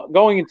this though,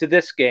 going into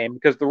this game,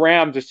 because the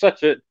Rams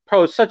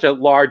are such a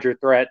larger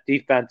threat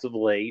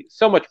defensively,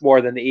 so much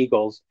more than the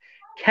Eagles.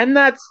 Can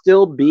that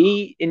still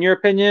be, in your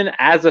opinion,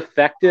 as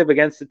effective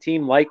against a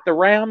team like the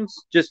Rams?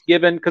 Just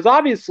given, because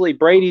obviously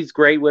Brady's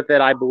great with it,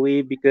 I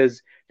believe,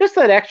 because just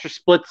that extra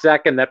split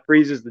second that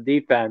freezes the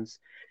defense,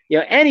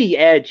 any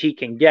edge he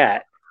can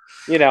get,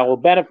 will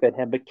benefit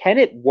him. But can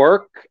it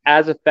work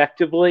as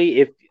effectively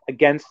if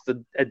against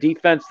a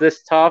defense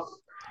this tough,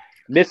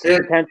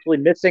 potentially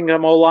missing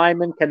an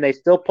O-lineman? Can they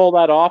still pull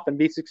that off and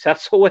be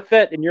successful with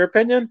it, in your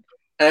opinion?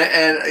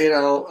 And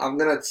I'm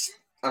gonna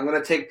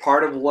take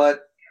part of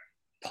what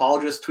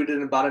Paul just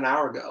tweeted about an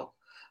hour ago.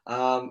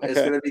 It's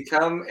going to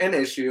become an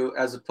issue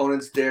as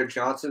opponents dare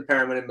Johnson,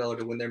 Perriman, and Miller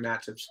to win their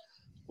matchups.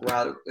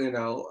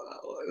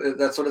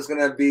 That's what it's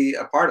going to be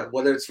a part of,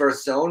 whether it's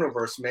versus zone or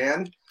versus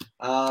man.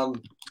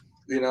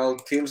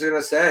 Teams are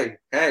going to say,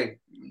 hey,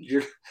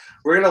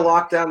 we're going to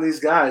lock down these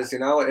guys.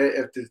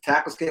 If the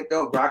tackles can't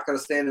go, Brock's going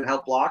to stand and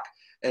help block.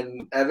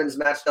 And Evans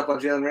matched up on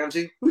Jalen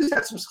Ramsey, who's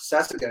had some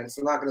success against.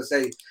 I'm not going to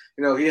say,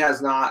 he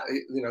has not,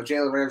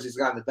 Jalen Ramsey's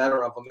gotten the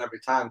better of him every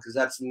time because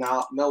that's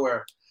not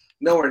nowhere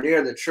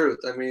near the truth.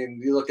 I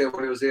mean, you look at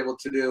what he was able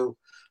to do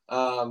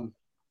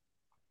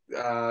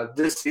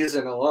this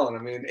season alone. I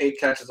mean, 8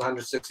 catches,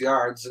 106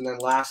 yards. And then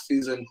last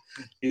season,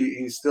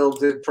 he still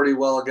did pretty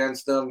well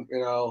against them,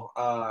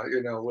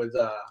 with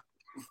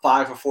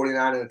 5 for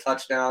 49 and a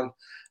touchdown.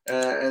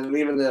 And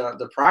even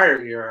the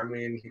prior year,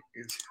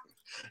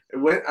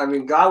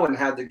 Godwin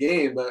had the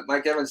game, but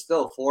Mike Evans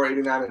still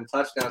 489 and a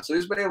touchdown. So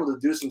he's been able to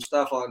do some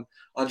stuff on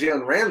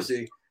Jalen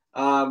Ramsey.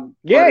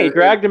 He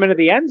dragged him into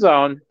the end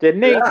zone,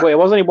 didn't he? Yeah. Wait,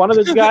 wasn't he one of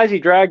those guys he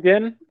dragged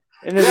into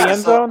the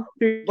end zone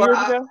 2 years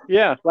ago?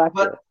 Yeah, last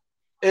year.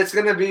 It's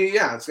gonna be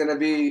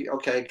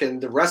okay.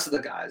 Can the rest of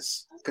the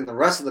guys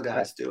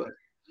do it?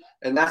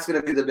 And that's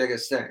gonna be the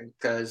biggest thing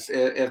because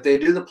if they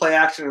do the play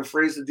action and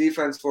freeze the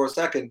defense for a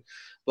second,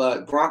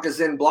 but Gronk is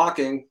in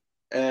blocking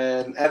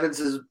and Evans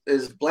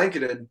is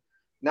blanketed,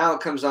 now it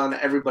comes on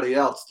to everybody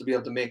else to be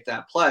able to make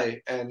that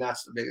play, and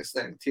that's the biggest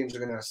thing. Teams are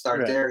going to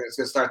start daring. It's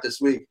going to start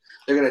this week.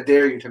 They're going to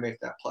dare you to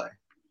make that play.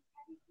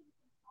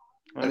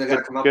 And they're going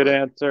to come up with it. Good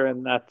answer,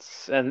 and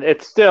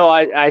it's still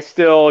I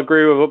still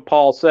agree with what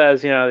Paul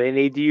says. They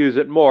need to use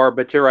it more,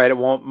 but you're right,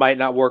 might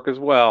not work as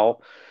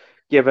well,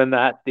 given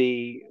that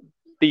the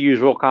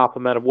usual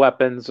complement of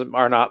weapons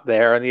are not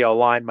there, and the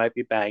O-line might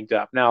be banged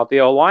up. Now, if the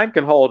O-line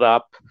can hold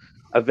up,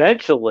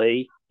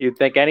 eventually you'd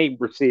think any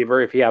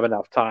receiver, if you have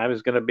enough time,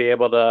 is going to be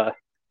able to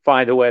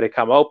find a way to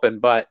come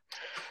open. But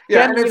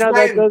sorry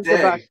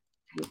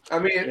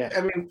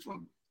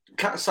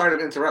to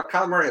interrupt.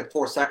 Kyler Murray had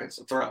 4 seconds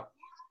to throw.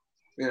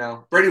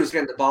 Brady was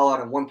getting the ball out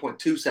in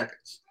 1.2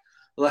 seconds.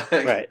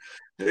 Right.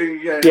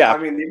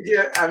 Yeah.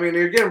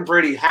 You're giving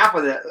Brady half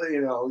of that.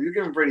 You're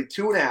giving Brady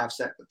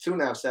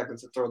 2.5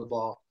 seconds to throw the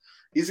ball.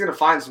 He's going to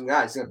find some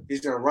guys.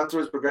 He's going to run through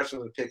his progression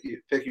and pick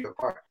you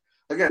apart.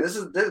 Again, this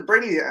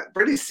Brady.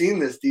 Brady's seen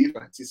this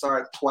defense. He saw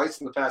it twice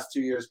in the past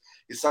 2 years.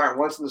 He saw it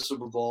once in the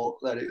Super Bowl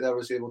that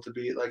was able to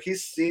beat.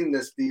 He's seen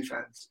this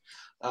defense,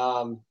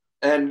 and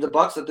the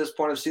Bucs at this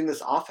point have seen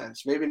this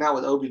offense. Maybe not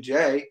with OBJ,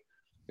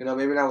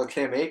 Maybe not with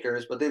Cam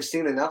Akers, but they've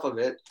seen enough of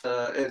it.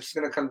 It's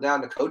going to come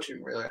down to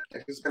coaching, really. I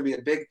think it's going to be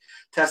a big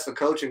test of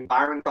coaching.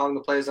 Byron calling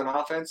the plays on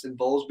offense and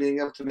Bowles being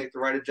able to make the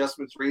right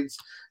adjustments, reads,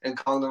 and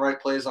calling the right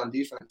plays on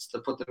defense to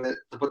put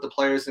the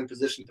players in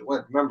position to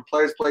win. Remember,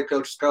 players play,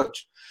 coaches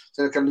coach. It's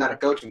going to come down to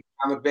coaching.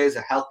 Tom McVay is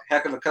a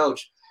heck of a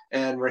coach,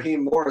 and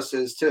Raheem Morris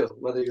is too,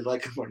 whether you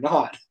like him or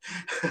not.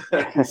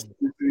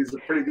 He's a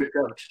pretty good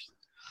coach.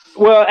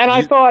 Well, and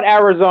I thought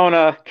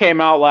Arizona came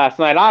out last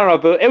night. I don't know,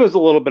 but it was a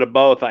little bit of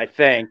both, I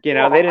think. They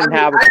didn't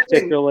have a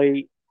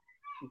particularly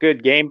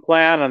good game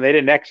plan, and they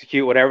didn't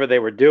execute whatever they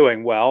were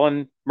doing well.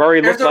 And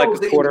Murray looked like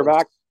a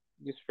quarterback.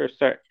 His first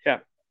start, yeah.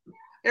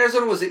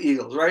 Arizona was the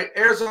Eagles, right?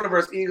 Arizona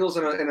versus Eagles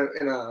in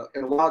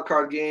a wild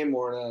card game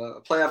or in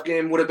a playoff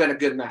game would have been a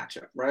good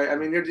matchup, right? I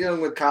mean, you're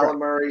dealing with Kyler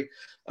Murray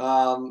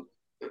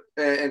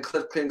and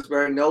Cliff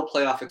Kingsbury, no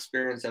playoff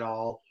experience at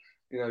all.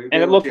 You're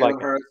dealing with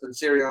Jalen Hurts and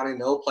Sirianni,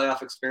 no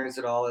playoff experience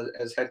at all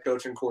as head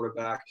coach and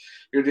quarterback.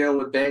 You're dealing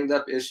with banged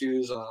up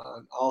issues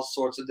on all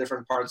sorts of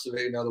different parts of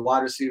it. The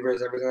wide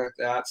receivers, everything like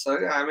that. So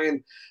yeah, I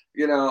mean,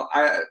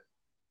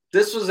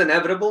 this was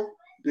inevitable.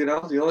 The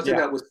only thing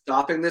that was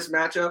stopping this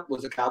matchup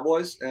was the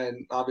Cowboys,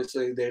 and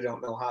obviously they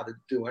don't know how to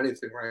do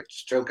anything, right?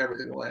 Just choke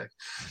everything away,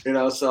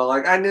 So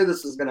I knew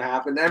this was going to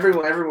happen.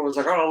 Everyone was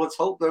like, "Oh, let's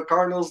hope the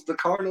Cardinals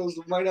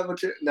might have a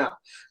chance." No,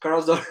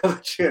 Cardinals don't have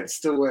a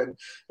chance to win.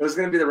 It was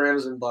going to be the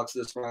Rams and Bucs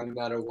this round,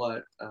 no matter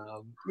what.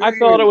 I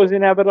thought it was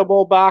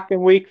inevitable back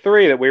in Week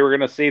 3 that we were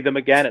going to see them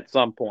again at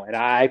some point.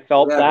 I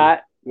felt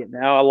that.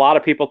 A lot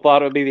of people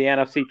thought it would be the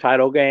NFC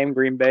title game.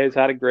 Green Bay's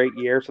had a great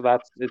year, so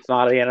it's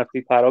not an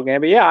NFC title game.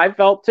 But yeah, I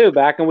felt too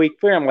back in Week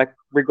 3. I'm like,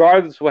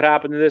 regardless of what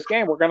happened in this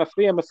game, we're going to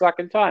see them a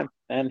second time,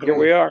 and here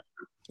we are.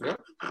 Yeah.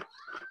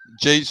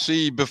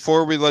 JC,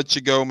 before we let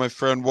you go, my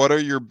friend, what are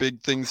your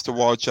big things to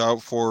watch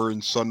out for in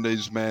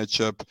Sunday's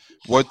matchup?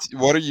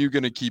 What are you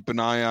going to keep an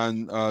eye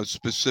on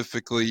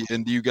specifically,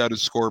 and do you got a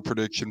score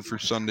prediction for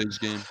Sunday's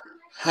game?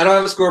 I don't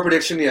have a score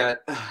prediction yet.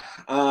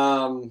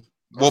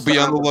 We'll be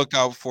on the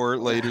lookout for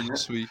it later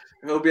this week.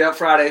 It'll be out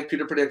Friday.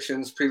 Peter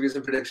predictions, previews,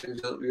 and predictions.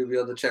 You'll be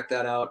able to check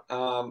that out.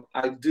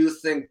 I do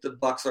think the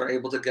Bucs are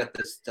able to get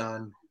this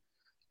done.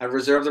 I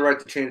reserve the right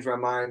to change my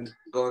mind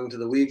going to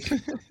the week,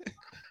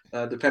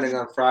 depending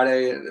on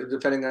Friday,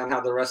 depending on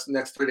how the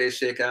next 3 days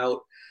shake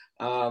out.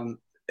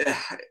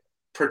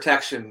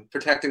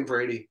 Protecting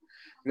Brady.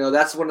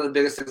 That's one of the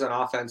biggest things on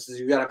offense is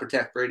you got to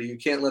protect Brady. You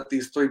can't let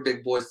these three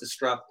big boys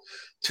disrupt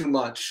too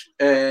much.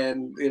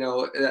 And,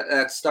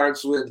 that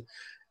starts with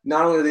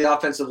not only the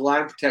offensive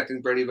line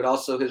protecting Brady, but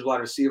also his wide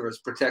receivers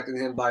protecting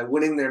him by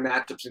winning their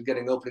matchups and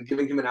getting open and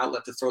giving him an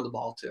outlet to throw the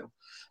ball to.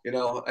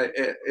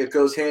 It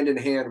goes hand in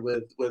hand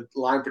with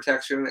line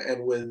protection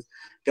and with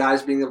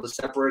guys being able to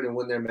separate and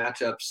win their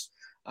matchups.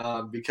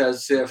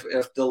 Because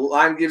if the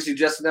line gives you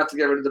just enough to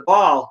get rid of the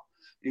ball,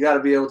 you got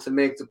to be able to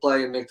make the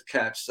play and make the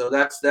catch. So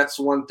that's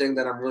one thing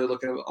that I'm really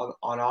looking at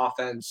on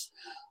offense.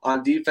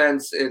 On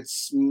defense,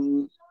 it's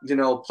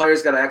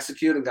players got to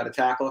execute and got to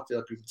tackle. I feel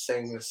like we've been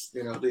saying this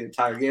the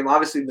entire game.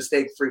 Obviously,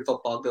 mistake-free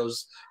football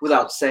goes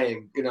without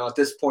saying. At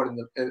this point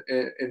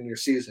in your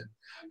season,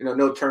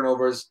 no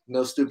turnovers,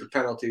 no stupid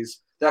penalties.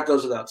 That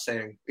goes without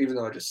saying, even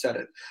though I just said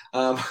it.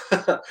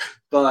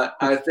 But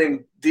I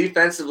think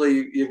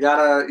defensively, you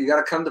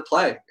gotta come to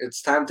play.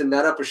 It's time to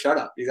net up or shut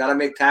up. You gotta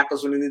make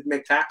tackles when you need to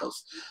make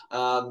tackles.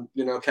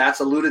 Katz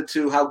alluded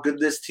to how good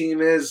this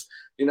team is.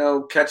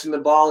 Catching the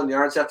ball and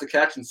yards after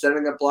catch and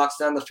setting up blocks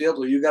down the field.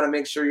 Well, you got to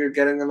make sure you're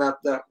getting them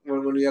at that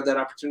when you have that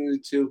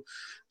opportunity to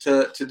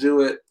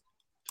do it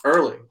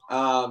early.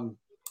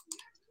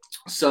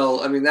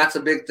 So I mean that's a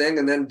big thing.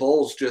 And then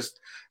Bowles just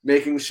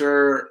making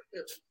sure.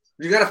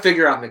 You got to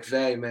figure out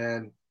McVay,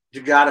 man.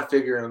 You got to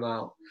figure him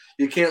out.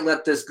 You can't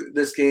let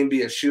this game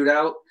be a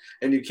shootout,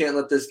 and you can't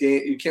let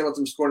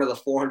them score another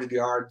 400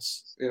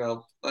 yards,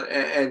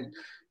 and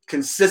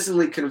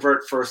consistently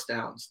convert first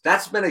downs.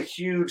 That's been a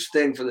huge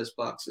thing for this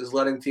Bucs is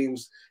letting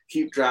teams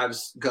keep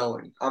drives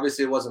going.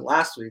 Obviously, it wasn't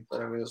last week, but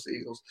I mean, it was the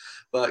Eagles.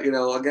 But,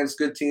 against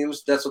good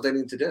teams, that's what they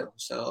need to do.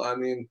 So, I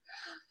mean,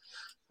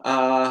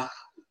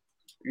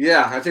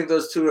 yeah, I think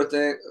those two are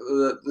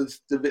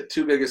the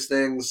two biggest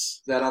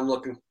things that I'm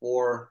looking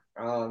for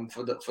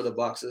the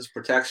Bucs is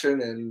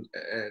protection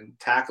and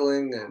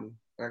tackling, and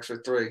actually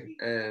three,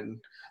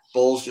 and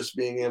Bowles just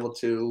being able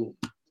to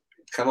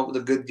come up with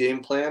a good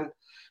game plan.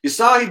 You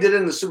saw he did it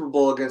in the Super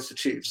Bowl against the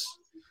Chiefs,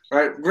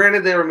 right?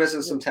 Granted, they were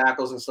missing some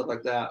tackles and stuff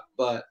like that,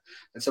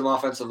 and some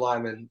offensive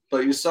linemen,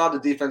 but you saw the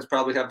defense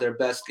probably have their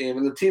best game,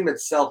 and the team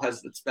itself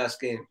has its best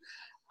game.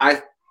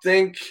 I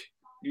think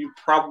you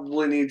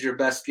probably need your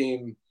best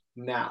game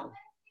now.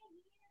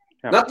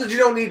 Yeah. Not that you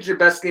don't need your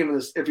best game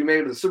if you made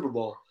it to the Super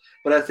Bowl,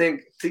 but I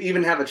think to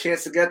even have a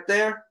chance to get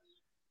there,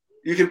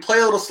 you can play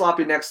a little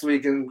sloppy next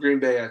week in Green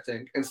Bay, I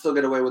think, and still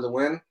get away with a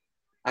win.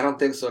 I don't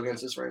think so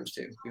against this Rams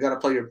team. You got to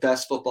play your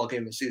best football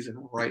game of the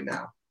season right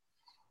now.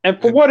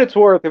 And for what it's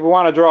worth, if we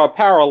want to draw a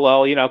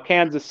parallel,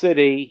 Kansas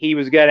City, he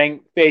was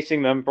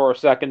facing them for a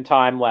second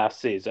time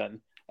last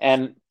season.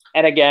 And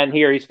again,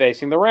 here he's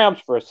facing the Rams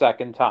for a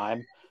second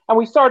time. And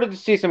we started to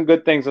see some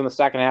good things in the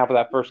second half of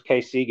that first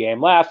KC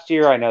game last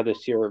year. I know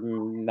this year,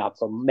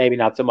 maybe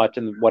not so much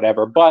in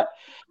whatever, but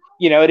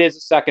it is a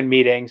second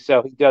meeting,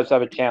 so he does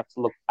have a chance to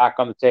look back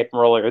on the tape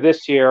from earlier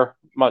this year,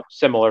 much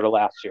similar to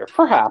last year,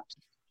 perhaps.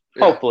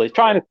 Yeah. Hopefully,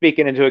 trying to speak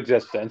it into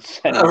existence.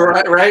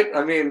 Right.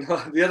 I mean,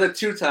 the other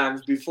 2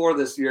 times before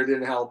this year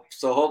didn't help,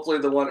 so hopefully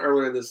the one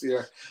earlier this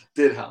year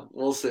did help.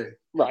 We'll see.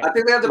 Right. I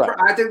think they have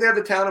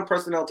the talent and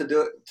personnel to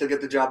do it, to get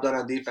the job done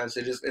on defense.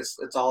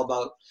 It's all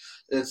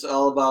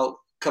about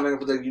coming up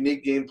with a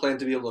unique game plan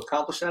to be able to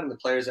accomplish that, and the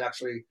players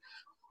actually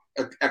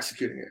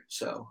executing it.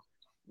 So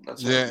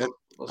that's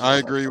I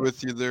agree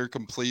with you there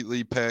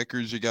completely.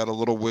 Packers, you got a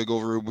little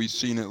wiggle room. We've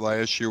seen it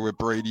last year with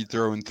Brady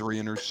throwing 3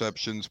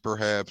 interceptions,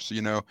 perhaps.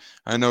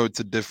 I know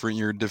it's a different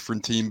year,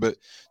 different team, but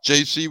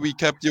JC, we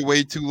kept you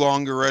way too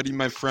long already,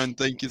 my friend.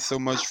 Thank you so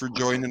much for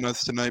joining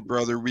us tonight,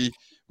 brother. We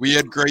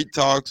had great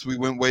talks. We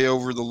went way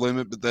over the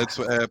limit, but that's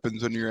what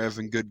happens when you're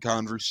having good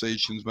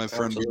conversations, my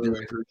friend. Absolutely. We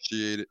do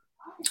appreciate it.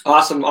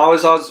 Awesome.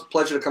 Always a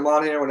pleasure to come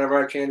on here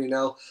whenever I can.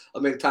 I'll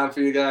make time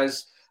for you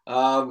guys.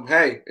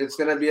 Hey, it's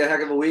going to be a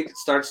heck of a week. It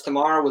starts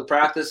tomorrow with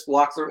practice,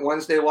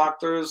 Wednesday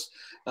walkthroughs.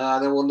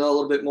 Then we'll know a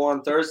little bit more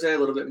on Thursday, a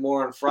little bit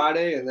more on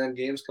Friday, and then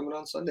games coming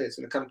on Sunday. It's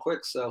going to come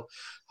quick. So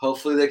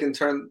hopefully they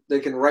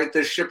can right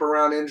this ship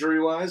around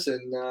injury-wise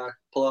and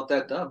pull out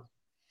that dub.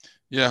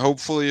 Yeah,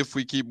 hopefully if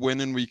we keep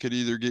winning, we could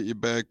either get you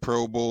back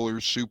Pro Bowl or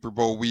Super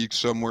Bowl week,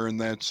 somewhere in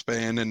that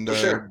span, and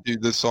do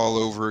this all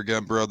over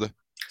again, brother.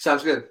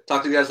 Sounds good.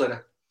 Talk to you guys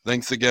later.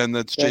 Thanks again.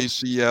 That's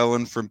JC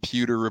Allen from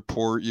Pewter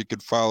Report. You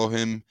could follow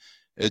him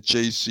at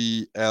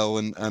JC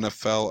Allen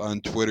NFL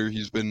on Twitter.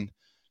 He's been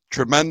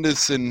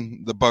tremendous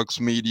in the Bucs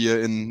media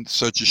in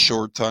such a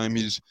short time.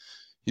 He's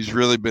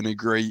really been a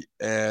great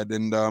ad,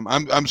 and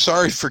I'm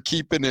sorry for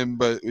keeping him,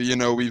 but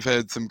we've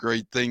had some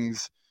great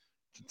things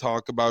to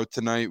talk about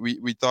tonight.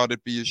 We thought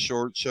it'd be a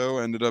short show,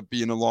 ended up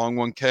being a long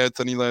one. Cats,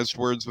 any last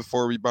words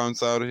before we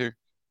bounce out of here?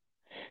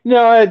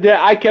 No,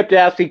 I kept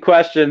asking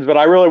questions, but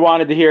I really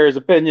wanted to hear his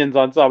opinions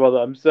on some of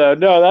them. So,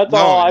 that's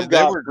all I've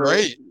got. They were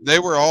great. They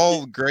were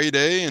all grade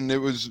A, and it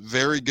was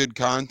very good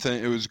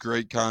content. It was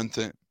great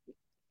content.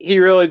 He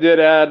really did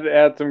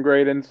add some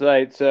great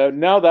insight. So,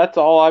 that's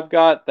all I've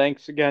got.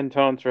 Thanks again,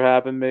 Tones, for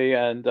having me,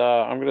 and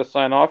I'm going to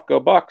sign off.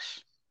 Go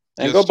Bucs.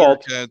 And go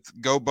Bolts. Cats.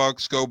 Go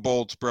Bucs, go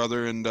Bolts,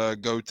 brother, and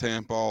go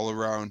Tampa all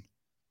around.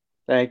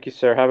 Thank you,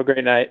 sir. Have a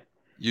great night.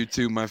 You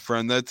too, my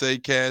friend. That's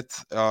A-Cat,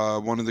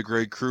 one of the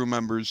great crew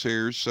members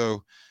here.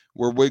 So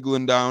we're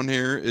wiggling down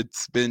here.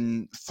 It's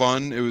been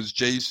fun. It was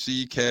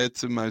JC,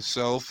 Cats, and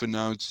myself, and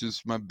now it's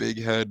just my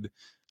big head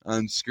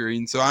on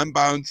screen. So I'm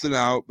bouncing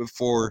out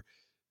before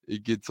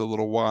it gets a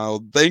little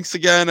wild. Thanks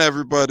again,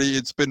 everybody.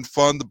 It's been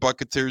fun. The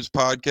Buccateers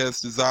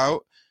podcast is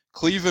out.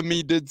 Cleve and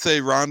me did say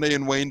Rondé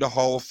and Wayne to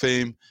Hall of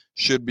Fame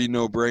should be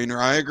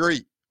no-brainer. I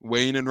agree.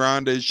 Wayne and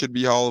Rondé should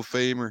be Hall of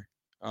Famer.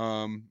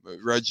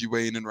 Reggie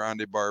Wayne and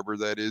Rondé Barber,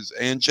 that is.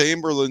 And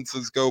Chamberlain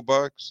says go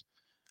Bucs.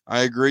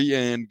 I agree,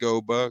 and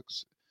go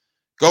Bucs.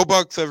 Go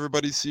Bucs,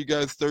 everybody. See you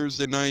guys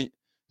Thursday night,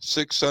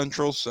 6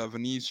 Central,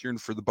 7 Eastern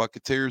for the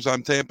Buccateers.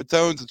 I'm Tampa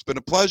Tones. It's been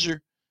a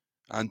pleasure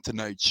on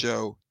tonight's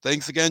show.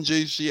 Thanks again,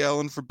 JC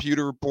Allen from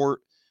Pewter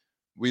Report.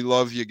 We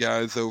love you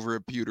guys over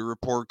at Pewter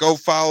Report. Go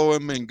follow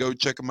him and go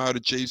check him out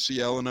at JC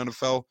Allen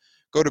NFL.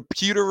 Go to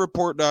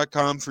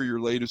pewterreport.com for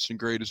your latest and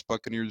greatest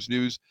Buccaneers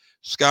news.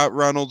 Scott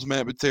Reynolds,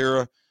 Matt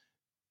Matera,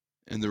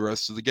 and the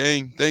rest of the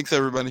gang. Thanks,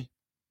 everybody.